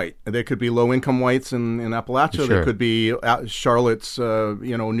are white. They could be low income whites in Appalachia. They could be Charlotte's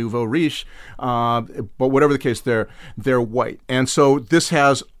nouveau riche. But whatever the case, they're white. And so this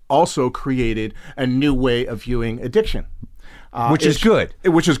has also created a new way of viewing addiction. Which is good.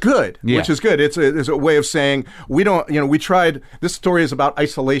 Which is good. It's a way of saying we don't, we tried, this story is about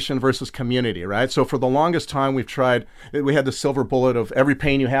isolation versus community, right? So for the longest time we had the silver bullet of every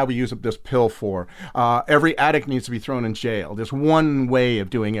pain you have, we use this pill for. Every addict needs to be thrown in jail. There's one way of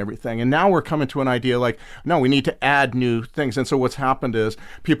doing everything. And now we're coming to an idea like, no, we need to add new things. And so what's happened is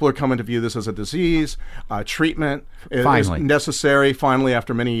people are coming to view this as a disease. Treatment is necessary, finally,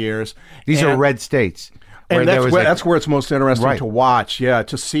 after many years. These are red states. And that's where it's most interesting to watch,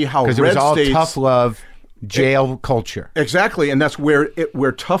 to see how red states... Because it was all tough love, jail culture. Exactly, and that's where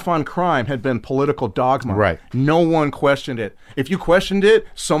tough on crime had been political dogma. Right. No one questioned it. If you questioned it,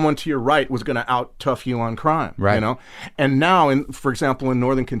 someone to your right was going to out-tough you on crime. Right. And now, for example, in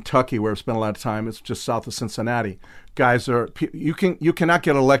northern Kentucky, where I've spent a lot of time, it's just south of Cincinnati, guys you cannot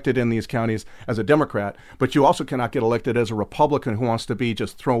get elected in these counties as a Democrat, but you also cannot get elected as a Republican who wants to be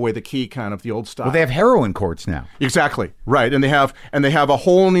just throw away the key kind of the old style. Well, they have heroin courts now. Exactly. Right. And they have a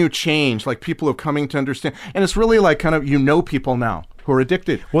whole new change, like people are coming to understand. And it's really like kind of people now who are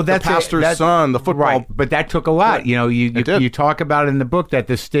addicted. Well, that's the pastor's son, the football. Right. But that took a lot. Right. You talk about it in the book that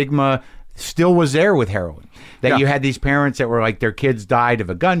the stigma still was there with heroin. That you had these parents that were like their kids died of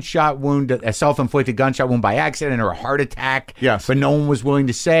a gunshot wound, a self-inflicted gunshot wound by accident or a heart attack. Yes. But no one was willing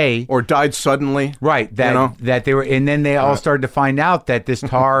to say. Or died suddenly. Right. That they were, and then they all started to find out that this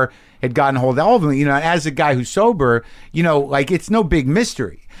tar had gotten hold of all of them. As a guy who's sober, like it's no big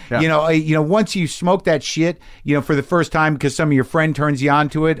mystery. Yeah. Once you smoke that shit, for the first time because some of your friend turns you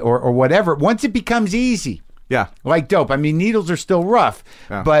onto it or whatever, once it becomes easy. Yeah. Like dope. I mean, needles are still rough,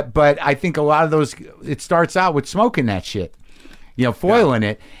 but I think a lot of those, it starts out with smoking that shit, foiling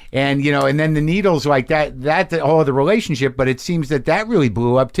it. And, and then the needles like that's a whole other relationship, but it seems that really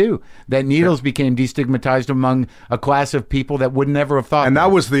blew up too. That needles became destigmatized among a class of people that would never have thought. And that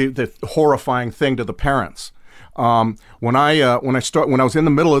was the horrifying thing to the parents. When I was in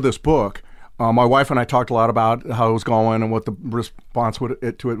the middle of this book, my wife and I talked a lot about how it was going and what the response to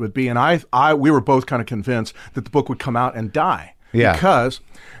it would be, and we were both kind of convinced that the book would come out and die because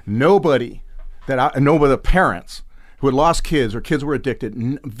nobody the parents who had lost kids or kids were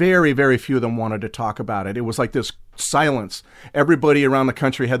addicted, very, very few of them wanted to talk about it. It was like this silence. Everybody around the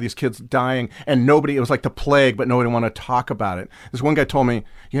country had these kids dying, and it was like the plague, but nobody wanted to talk about it. This one guy told me,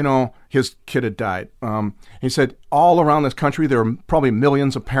 his kid had died. He said, all around this country, there are probably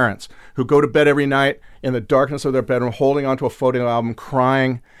millions of parents who go to bed every night in the darkness of their bedroom, holding onto a photo album,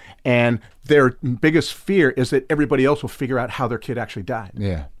 crying, and their biggest fear is that everybody else will figure out how their kid actually died.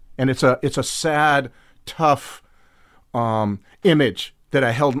 Yeah. And it's a sad, tough image that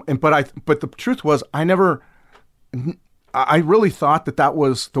I held. But the truth was, I really thought that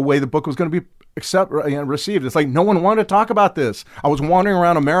was the way the book was going to be received. It's like no one wanted to talk about this. I was wandering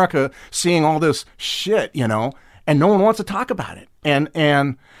around America seeing all this shit, and no one wants to talk about it. And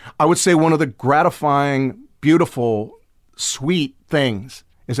I would say one of the gratifying, beautiful, sweet things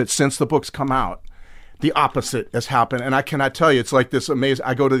is that since the book's come out, the opposite has happened. And I cannot tell you, it's like this amazing.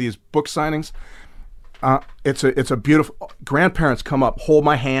 I go to these book signings. It's a beautiful. Grandparents come up, hold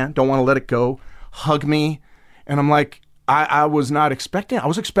my hand, don't want to let it go, hug me, and I'm like, I was not expecting. I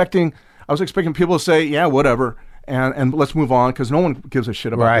was expecting people to say, yeah, whatever, and let's move on, because no one gives a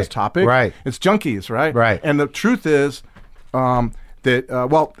shit about this topic. Right. It's junkies, right? Right. And the truth is that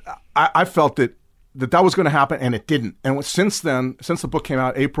I felt that was going to happen, and it didn't. And since then, since the book came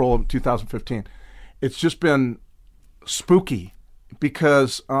out, April of 2015, it's just been spooky,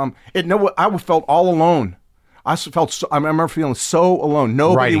 because I felt all alone. I remember feeling so alone.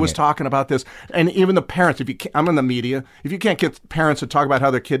 Nobody was talking about this, and even the parents. I'm in the media. If you can't get parents to talk about how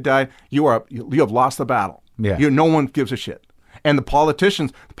their kid died, you have lost the battle. Yeah. No one gives a shit. And the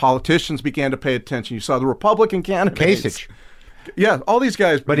politicians began to pay attention. You saw the Republican candidates. Kasich. Yeah, all these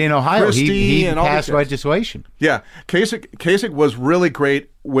guys. But in Ohio, he and all passed these guys. legislation. Yeah, Kasich was really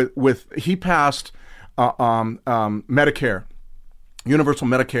great with he passed Medicare, universal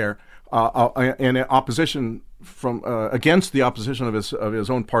Medicare, in opposition from against the opposition of his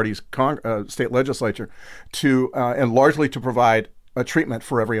own party's state legislature, and largely to provide a treatment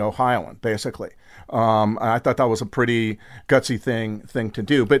for every Ohioan, basically. I thought that was a pretty gutsy thing to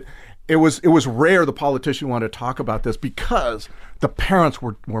do, but it was rare the politician wanted to talk about this, because the parents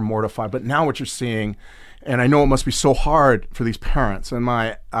were mortified. But now what you're seeing, and I know it must be so hard for these parents, and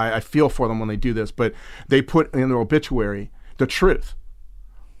I feel for them when they do this, but they put in their obituary the truth.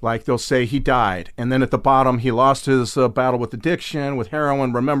 Like they'll say he died, and then at the bottom he lost his battle with addiction, with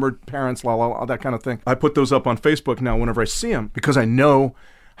heroin, remembered parents, all that kind of thing. I put those up on Facebook now whenever I see them, because I know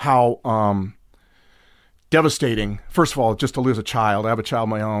how devastating, first of all, just to lose a child. I have a child of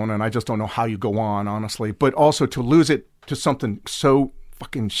my own, and I just don't know how you go on, honestly. But also to lose it to something so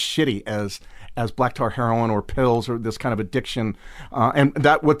fucking shitty as black tar heroin or pills or this kind of addiction. And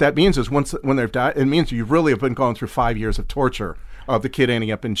what that means is when they've died, it means you really have been going through 5 years of torture. Of the kid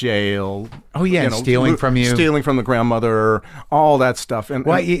ending up in jail. Oh yeah, stealing from you, stealing from the grandmother, all that stuff.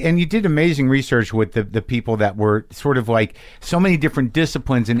 And you did amazing research with the people that were sort of like so many different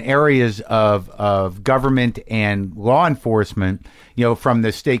disciplines and areas of government and law enforcement. From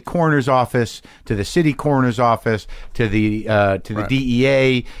the state coroner's office to the city coroner's office to the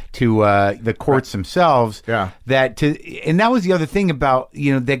DEA to the courts themselves. Yeah. And that was the other thing about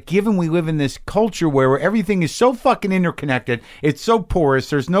that. Given we live in this culture where everything is so fucking interconnected, it's so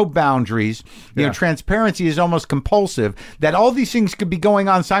porous. There's no boundaries. Transparency is almost compulsive. That all these things could be going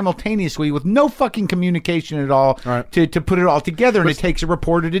on simultaneously with no fucking communication at all. Right. To put it all together, and it takes a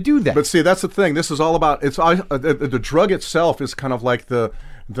reporter to do that. But see, that's the thing. This is all about. The drug itself is kind of like the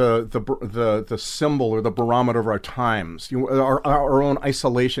symbol or the barometer of our times. Our own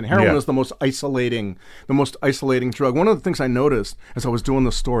isolation. Heroin is the most isolating drug. One of the things I noticed as I was doing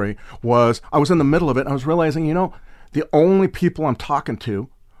this story was I was in the middle of it, and I was realizing, the only people I'm talking to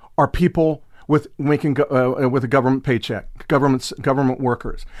are people with a government paycheck, government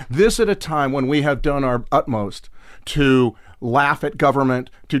workers. This at a time when we have done our utmost to laugh at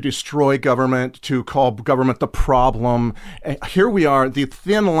government, to destroy government, to call government the problem. And here we are, the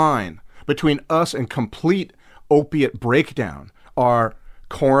thin line between us and complete opiate breakdown are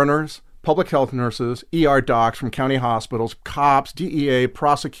coroners, public health nurses, ER docs from county hospitals, cops, DEA,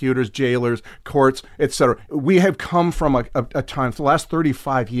 prosecutors, jailers, courts, etc. We have come from a time, for the last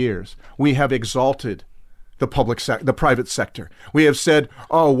 35 years, we have exalted the private sector. We have said,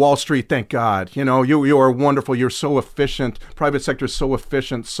 oh, Wall Street, thank God. You are wonderful. You're so efficient. Private sector is so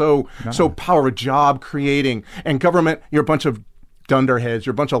efficient, so power, job creating. And government, you're a bunch of dunderheads,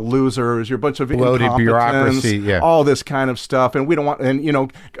 you're a bunch of losers, you're a bunch of bloated bureaucracy, all this kind of stuff. And we don't want,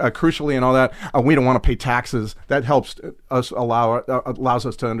 crucially and all that, we don't want to pay taxes. That helps us allows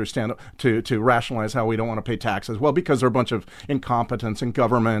us to understand, to rationalize how we don't want to pay taxes. Well, because there are a bunch of incompetence in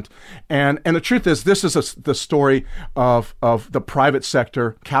government. And the truth is, this is the story of the private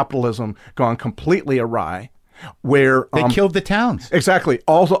sector, capitalism, gone completely awry. Where they killed the towns. Exactly.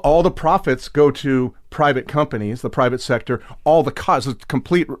 All the profits go to private companies, the private sector. All the costs, it's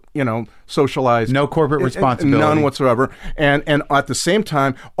complete, socialized. No corporate responsibility. None whatsoever. And at the same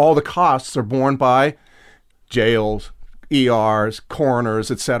time, all the costs are borne by jails, ERs, coroners,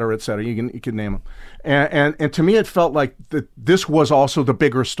 et cetera, et cetera. You can name them. And to me, it felt like that this was also the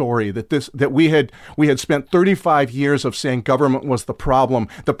bigger story, that we had spent 35 years of saying government was the problem,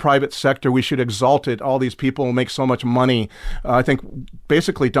 the private sector, we should exalt it, all these people make so much money. I think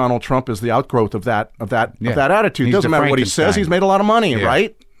basically Donald Trump is the outgrowth of that attitude. It doesn't matter what he says, he's made a lot of money,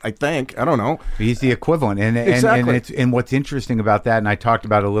 right? I think. I don't know. He's the equivalent. Exactly. And what's interesting about that, and I talked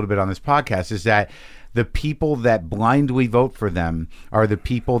about it a little bit on this podcast, is that the people that blindly vote for them are the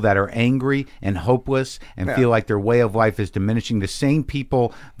people that are angry and hopeless and feel like their way of life is diminishing. The same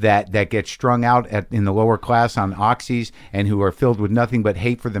people that get strung out in the lower class on oxys and who are filled with nothing but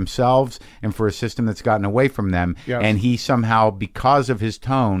hate for themselves and for a system that's gotten away from them. Yes. And he somehow, because of his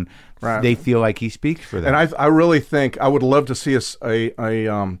tone, they feel like he speaks for them. And I really think I would love to see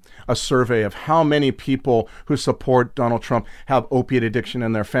a survey of how many people who support Donald Trump have opiate addiction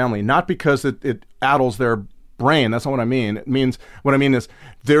in their family. Not because it addles their brain. That's not what I mean. What I mean is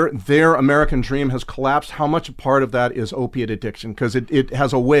their American dream has collapsed. How much a part of that is opiate addiction? Because it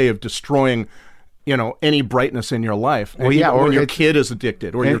has a way of destroying any brightness in your life. Well, yeah, or your kid is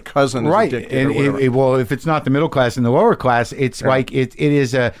addicted, or your cousin is addicted. And well, if it's not the middle class and the lower class, it's like it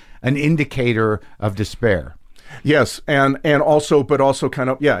is an indicator of despair. Yes, and also kind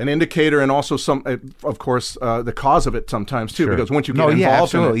of an indicator, and also some, of course, the cause of it sometimes too. Sure. Because once you get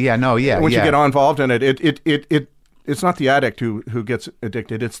involved in it, once you get involved in it, it's not the addict who gets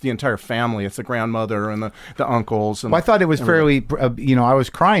addicted. It's the entire family. It's the grandmother and the uncles. And I thought it was fairly, I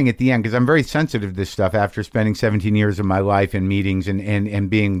was crying at the end because I'm very sensitive to this stuff after spending 17 years of my life in meetings and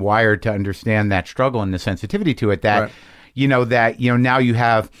being wired to understand that struggle and the sensitivity to it. That, now you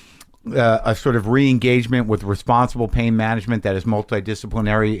have a sort of re-engagement with responsible pain management that is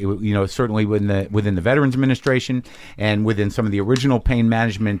multidisciplinary, certainly within the Veterans Administration and within some of the original pain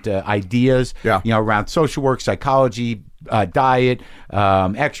management ideas, around social work, psychology, diet,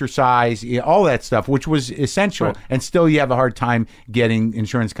 exercise, all that stuff, which was essential. Right. And still you have a hard time getting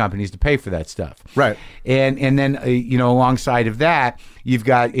insurance companies to pay for that stuff. Right. And then, alongside of that, you've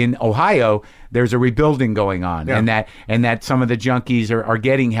got in Ohio, there's a rebuilding going on, and that some of the junkies are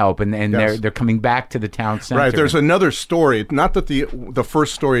getting help, and they're coming back to the town center. Right. There's another story. Not that the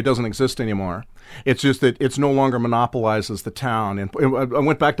first story doesn't exist anymore. It's just that it's no longer monopolizes the town. And I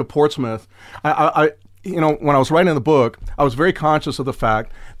went back to Portsmouth. When I was writing the book, I was very conscious of the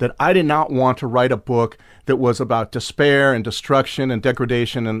fact that I did not want to write a book that was about despair and destruction and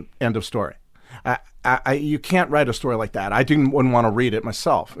degradation and end of story. You can't write a story like that. Wouldn't want to read it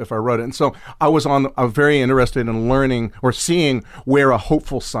myself if I wrote it. And so I was very interested in learning or seeing where a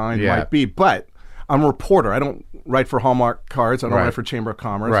hopeful sign might be. But I'm a reporter. I don't write for Hallmark cards. I don't write for Chamber of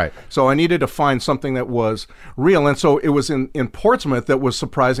Commerce. Right. So I needed to find something that was real. And so it was in Portsmouth that was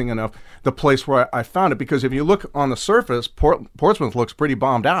surprising enough the place where I found it. Because if you look on the surface, Portsmouth looks pretty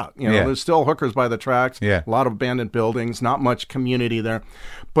bombed out. There's still hookers by the tracks, a lot of abandoned buildings, not much community there.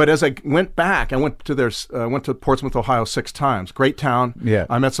 But as I went back, I went to Portsmouth, Ohio 6 times. Great town. Yeah.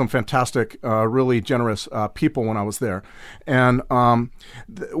 I met some fantastic, really generous people when I was there. And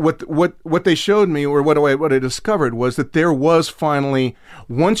what they showed me, or what I discovered, was that there was finally,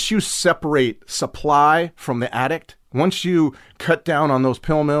 once you separate supply from the addict, once you cut down on those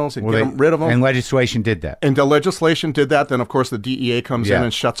pill mills and get rid of them. And legislation did that. And the legislation did that. Then, of course, the DEA comes in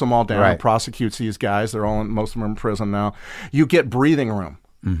and shuts them all down and prosecutes these guys. Most of them are in prison now. You get breathing room.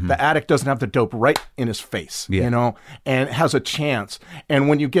 Mm-hmm. The addict doesn't have the dope right in his face, and has a chance. And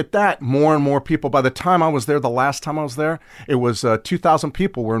when you get that, more and more people, by the time I was there, the last time I was there, it was 2,000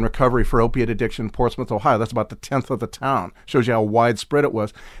 people were in recovery for opiate addiction in Portsmouth, Ohio. That's about the 10th of the town. Shows you how widespread it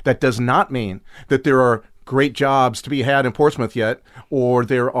was. That does not mean that there are great jobs to be had in Portsmouth yet, or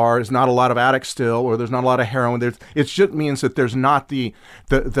is not a lot of addicts still, or there's not a lot of heroin. It just means that there's not the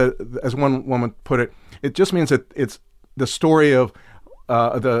as one woman put it, it just means that it's the story of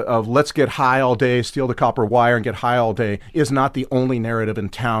let's get high all day, steal the copper wire, and get high all day is not the only narrative in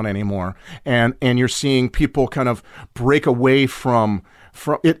town anymore. And you're seeing people kind of break away from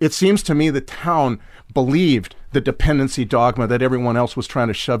it. It seems to me the town believed the dependency dogma that everyone else was trying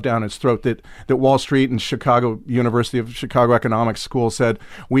to shove down its throat, that Wall Street and University of Chicago Economics School said,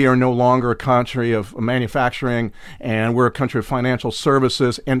 we are no longer a country of manufacturing and we're a country of financial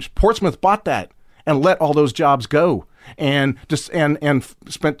services. And Portsmouth bought that and let all those jobs go. And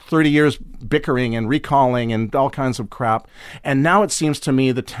spent 30 years bickering and recalling and all kinds of crap. And now it seems to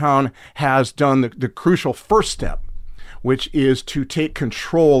me the town has done the crucial first step, which is to take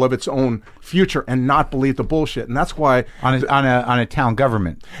control of its own future and not believe the bullshit. And that's why on a town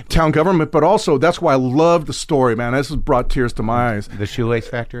government. But also that's why I love the story, man. This has brought tears to my eyes. The shoelace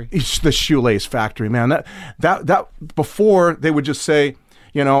factory. It's the shoelace factory, man. That before they would just say,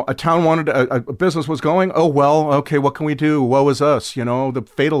 a town wanted a business was going. Oh, well, okay, what can we do? Woe is us. The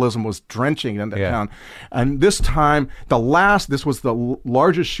fatalism was drenching in the town. And this time, this was the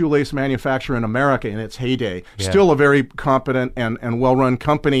largest shoelace manufacturer in America in its heyday. Still a very competent and well-run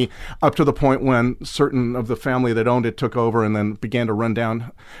company up to the point when certain of the family that owned it took over and then began to run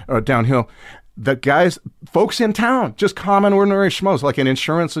downhill. The folks in town, just common, ordinary schmoes, like an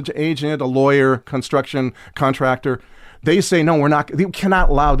insurance agent, a lawyer, construction contractor, they say, no, we cannot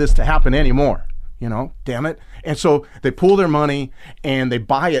allow this to happen anymore. Damn it. And so they pull their money and they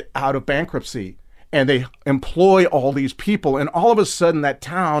buy it out of bankruptcy and they employ all these people. And all of a sudden that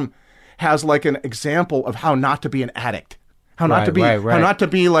town has like an example of how not to be an addict. How not to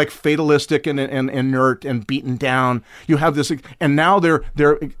be like fatalistic and inert and beaten down. You have this, and now they're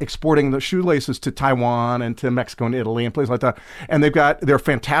exporting the shoelaces to Taiwan and to Mexico and Italy and places like that. And they're a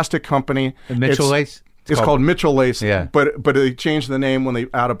fantastic company. The Mitchell Lace? It's called Mitchell Lace, but they changed the name when they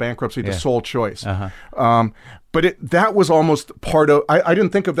out of bankruptcy to Sole Choice. But that was almost part of. I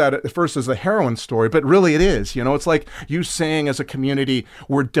didn't think of that at first as a heroin story, but really it is. It's like you saying as a community,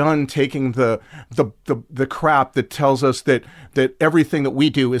 we're done taking the crap that tells us that everything that we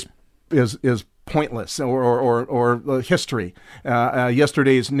do is pointless or history,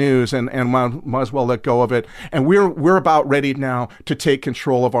 yesterday's news, and might as well let go of it. And we're about ready now to take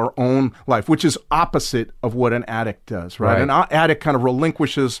control of our own life, which is opposite of what an addict does, right? An addict kind of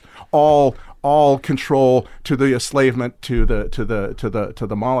relinquishes all control to the enslavement to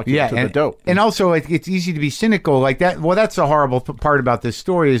the molecule, to the dope. And also, it's easy to be cynical like that. Well, that's the horrible part about this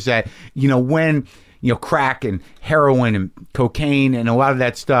story is that when crack and heroin and cocaine and a lot of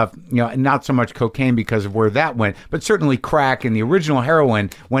that stuff, not so much cocaine because of where that went, but certainly crack and the original heroin,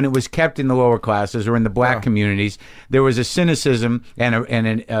 when it was kept in the lower classes or in the black communities, there was a cynicism and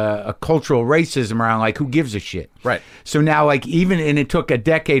a cultural racism around like, who gives a shit? Right. So now and it took a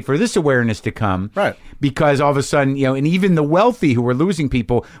decade for this awareness to come. Right. Because all of a sudden, and even the wealthy who were losing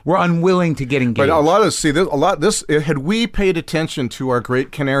people were unwilling to get engaged. But had we paid attention to our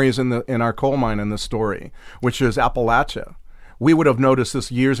great canaries in our coal mine in the story, which is Appalachia, we would have noticed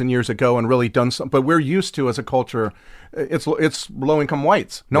this years and years ago and really done something. But we're used to, as a culture, it's low-income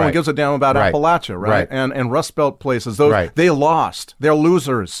whites. No one gives a damn about Appalachia, right? And Rust Belt places, they lost. They're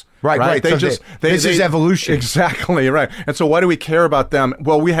losers. Right. This is evolution. Exactly, right. And so why do we care about them?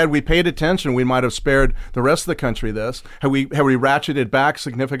 Well, had we paid attention, we might have spared the rest of the country this. Had we ratcheted back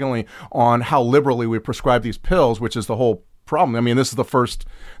significantly on how liberally we prescribe these pills, which is the whole problem. I mean, this is the first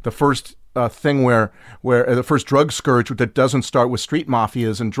thing where the first drug scourge that doesn't start with street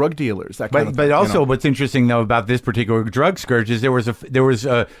mafias and drug dealers. But also, what's interesting though about this particular drug scourge is there was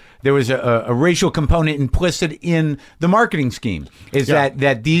a racial component implicit in the marketing scheme.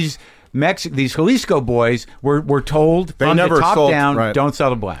 That these Jalisco boys were told from the top down, don't sell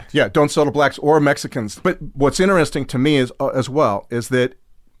to blacks. Yeah, don't sell to blacks or Mexicans. But what's interesting to me is that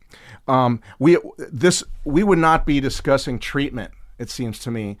we would not be discussing treatment, it seems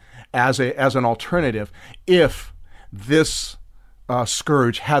to me, as an alternative if this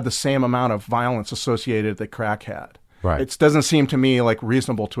scourge had the same amount of violence associated that crack had. Right. It doesn't seem to me like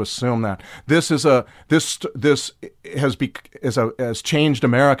reasonable to assume that this has changed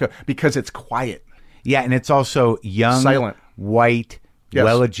America because it's quiet. Yeah, and it's also young, silent, white,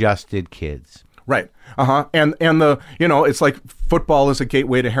 well-adjusted kids. Right. And it's like football is a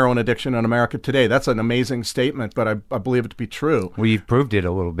gateway to heroin addiction in America today. That's an amazing statement, but I believe it to be true. Well, you've proved it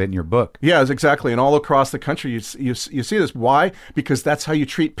a little bit in your book. Yeah, exactly. And all across the country, you see this. Why? Because that's how you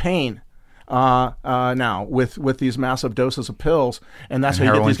treat pain now with these massive doses of pills, and that's how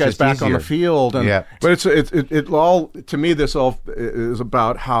you get these guys back on the field. And, but it all, to me, this all is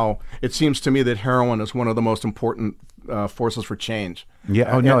about how it seems to me that heroin is one of the most important forces for change. In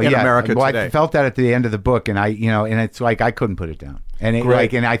America today. I felt that at the end of the book, and and it's like I couldn't put it down. And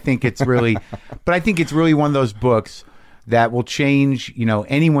and I think it's really, but I think it's really one of those books that will change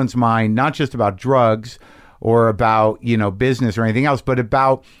anyone's mind, not just about drugs or about business or anything else, but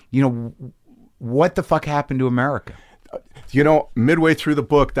about what the fuck happened to America. Midway through the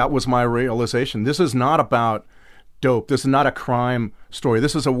book, that was my realization. This is not about dope. This is not a crime story.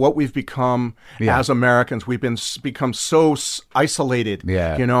 This is what we've become as Americans. We've become so isolated.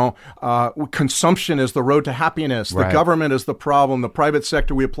 Consumption is the road to happiness. The government is the problem. The private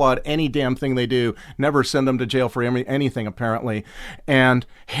sector, we applaud any damn thing they do. Never send them to jail for anything, apparently. And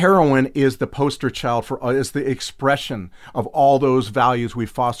heroin is the poster child is the expression of all those values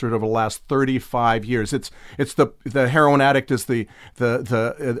we've fostered over the last 35 years. It's the heroin addict is a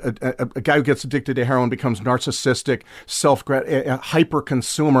guy who gets addicted to heroin becomes narcissistic, hyper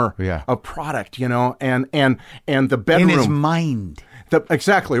consumer of product, and the bedroom in his mind.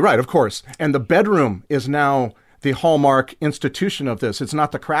 Exactly right, of course. And the bedroom is now the hallmark institution of this. It's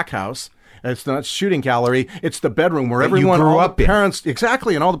not the crack house. It's not shooting gallery. It's the bedroom where everyone, grew all up the in. parents,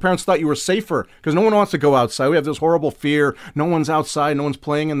 exactly, and all the parents thought you were safer because no one wants to go outside. We have this horrible fear. No one's outside. No one's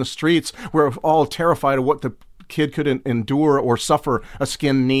playing in the streets. We're all terrified of what the kid could endure or suffer, a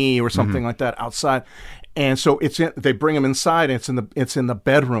skinned knee or something like that outside. And so they bring them inside, and it's in the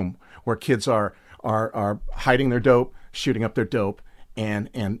bedroom where kids are hiding their dope, shooting up their dope,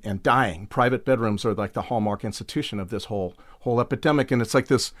 and dying. Private bedrooms are like the hallmark institution of this whole epidemic, and it's like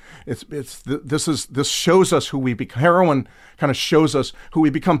this. This shows us who we become. Heroin kind of shows us who we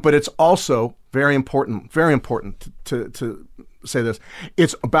become, but it's also very important to say this.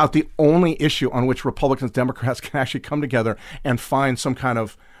 It's about the only issue on which Republicans, Democrats can actually come together and find some kind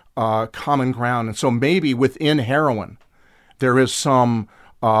of common ground. And so maybe within heroin, there is some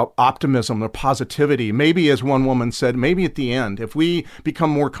optimism or positivity. Maybe, as one woman said, maybe at the end, if we become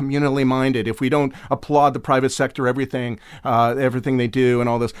more communally minded, if we don't applaud the private sector, everything they do and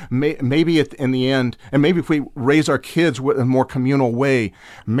all this, maybe in the end, and maybe if we raise our kids in a more communal way,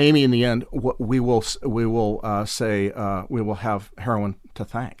 maybe in the end, we will have heroin to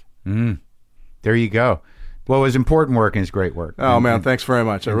thank. There you go. Well, it was important work and it's great work. Oh, man, thanks very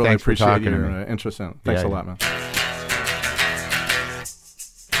much. I really appreciate your me. interest in it. Thanks a lot, man.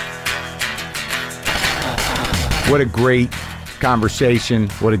 What a great conversation.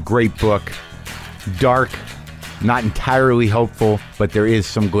 What a great book. Dark, not entirely hopeful, but there is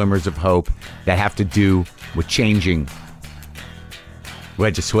some glimmers of hope that have to do with changing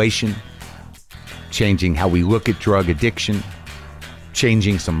legislation, changing how we look at drug addiction,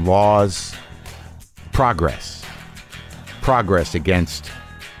 changing some laws, progress against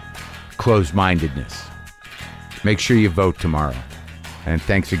closed-mindedness. Make sure you vote tomorrow. And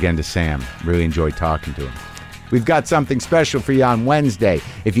thanks again to Sam. Really enjoyed talking to him. We've got something special for you on Wednesday.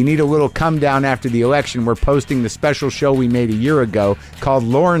 If you need a little come down after the election, we're posting the special show we made a year ago called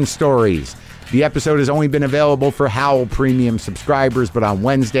Lauren Stories. The episode has only been available for Howl Premium subscribers, but on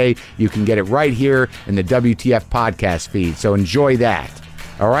Wednesday, you can get it right here in the WTF podcast feed. So enjoy that.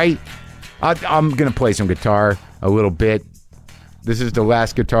 All right? I'm going to play some guitar a little bit. This is the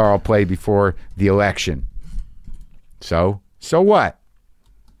last guitar I'll play before the election. So what?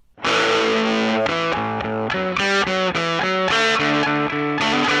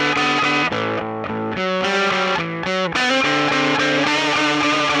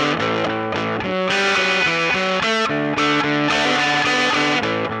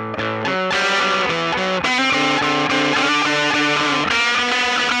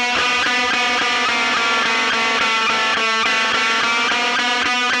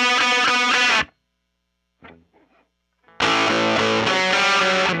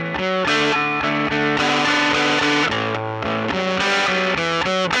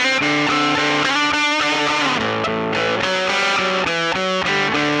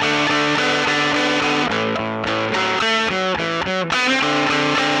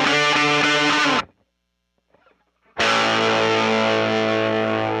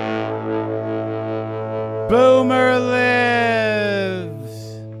 Boomer